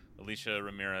 Alicia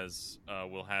Ramirez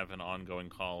will have an ongoing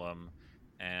column.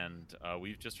 And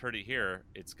we've just heard it here.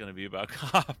 It's going to be about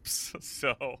cops.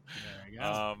 So, there you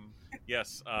go.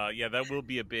 Yes, that will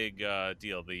be a big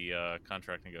deal, the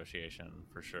contract negotiation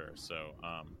for sure. So,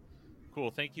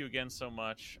 cool. Thank you again so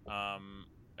much,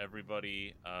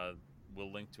 everybody.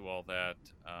 We'll link to all that.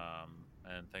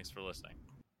 And thanks for listening.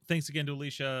 Thanks again to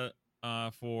Alicia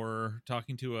for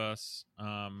talking to us.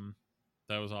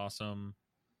 That was awesome.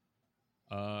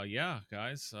 Yeah,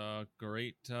 guys,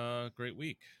 great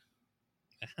week.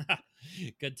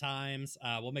 Good times.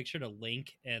 We'll make sure to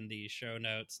link in the show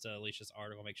notes to Alicia's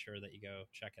article. Make sure that you go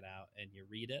check it out and you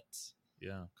read it.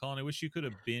 Yeah, Colin, I wish you could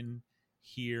have been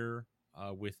here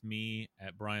with me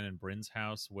at Brian and Bryn's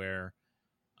house, where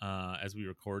as we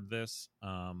record this,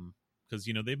 because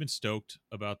they've been stoked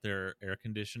about their air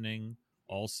conditioning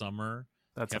all summer.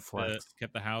 That's a flex.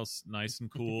 Kept the house nice and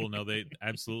cool. No, they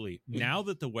absolutely. Now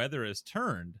that the weather has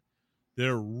turned,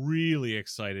 they're really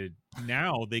excited.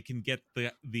 Now they can get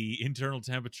the internal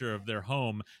temperature of their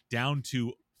home down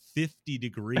to 50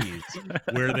 degrees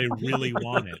where they really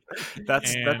want it.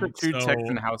 That's a true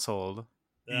Texan household.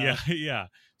 Yeah.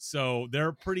 So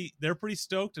they're pretty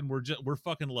stoked, and we're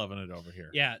fucking loving it over here.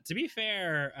 Yeah, to be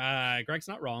fair, Greg's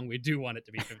not wrong. We do want it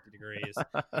to be 50 degrees,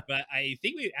 but I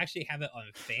think we actually have it on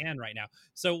fan right now.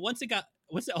 So once it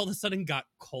all of a sudden got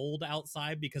cold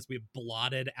outside because we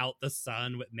blotted out the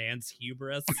sun with man's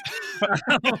hubris,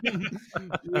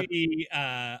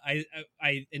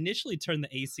 I initially turned the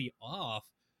AC off,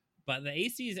 but the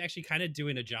AC is actually kind of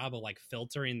doing a job of like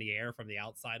filtering the air from the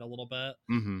outside a little bit.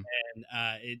 Mm-hmm. And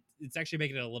it's actually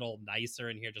making it a little nicer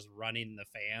in here, just running the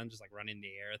fan, just like running the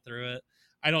air through it.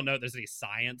 I don't know if there's any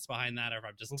science behind that, or if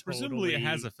I'm just presumably it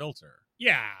has a filter.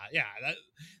 Yeah,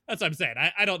 that's what I'm saying.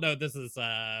 I don't know if this is,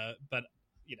 but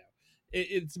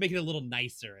it's making it a little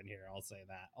nicer in here. I'll say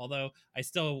that. Although I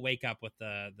still wake up with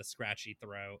the scratchy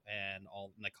throat and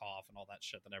the cough and all that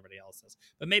shit that everybody else has.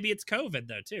 But maybe it's COVID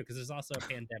though too, because there's also a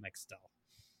pandemic still.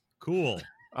 Cool.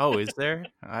 Oh, is there?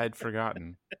 I'd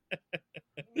forgotten.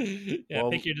 Yeah,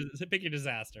 well, pick your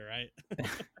disaster, right?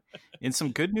 In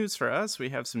some good news for us, we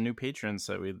have some new patrons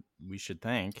that we should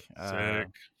thank.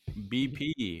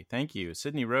 BP, thank you.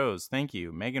 Sydney Rose, thank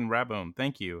you. Megan Rabone,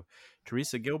 thank you.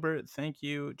 Teresa Gilbert, thank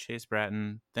you. Chase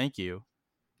Bratton, thank you.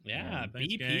 Yeah,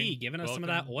 BP, gang. Giving us some of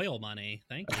that oil money.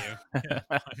 Thank you.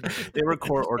 They were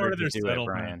court ordered to do it,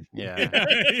 Brian. Yeah.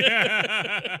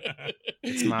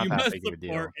 It's not that big of a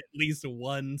deal. At least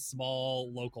one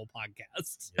small local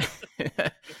podcast.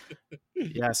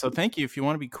 Yeah, so thank you. If you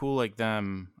want to be cool like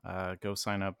them, go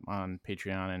sign up on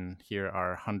Patreon and hear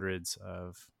our hundreds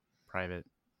of private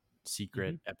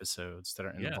secret episodes that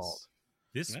are in the vault.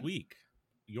 This week,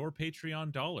 your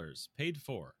Patreon dollars paid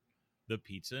for the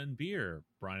pizza and beer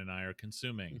Brian and I are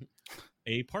consuming,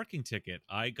 a parking ticket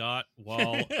I got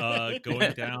while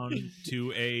going down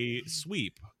to a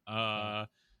sweep. Was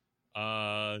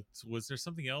there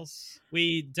something else?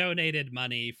 We donated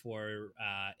money for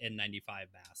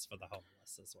N95 masks for the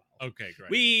homeless as well. Okay,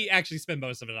 great. We actually spend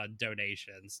most of it on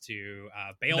donations to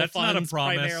bail That's funds not a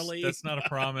promise. primarily. That's not a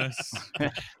promise.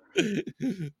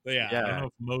 But yeah, I don't Yeah. know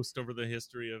if most over the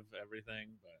history of everything,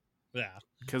 but yeah.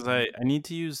 Because I need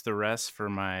to use the rest for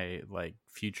my like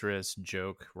futurist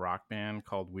joke rock band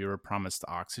called We Were Promised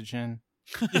Oxygen.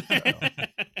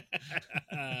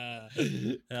 Hell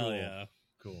Cool. yeah.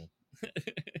 cool.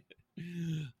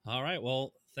 All right.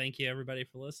 Well, thank you everybody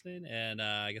for listening, and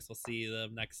I guess we'll see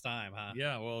them next time, huh?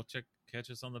 Yeah, well, catch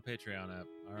us on the Patreon app.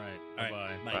 All right. All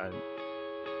right, Bye-bye. bye. But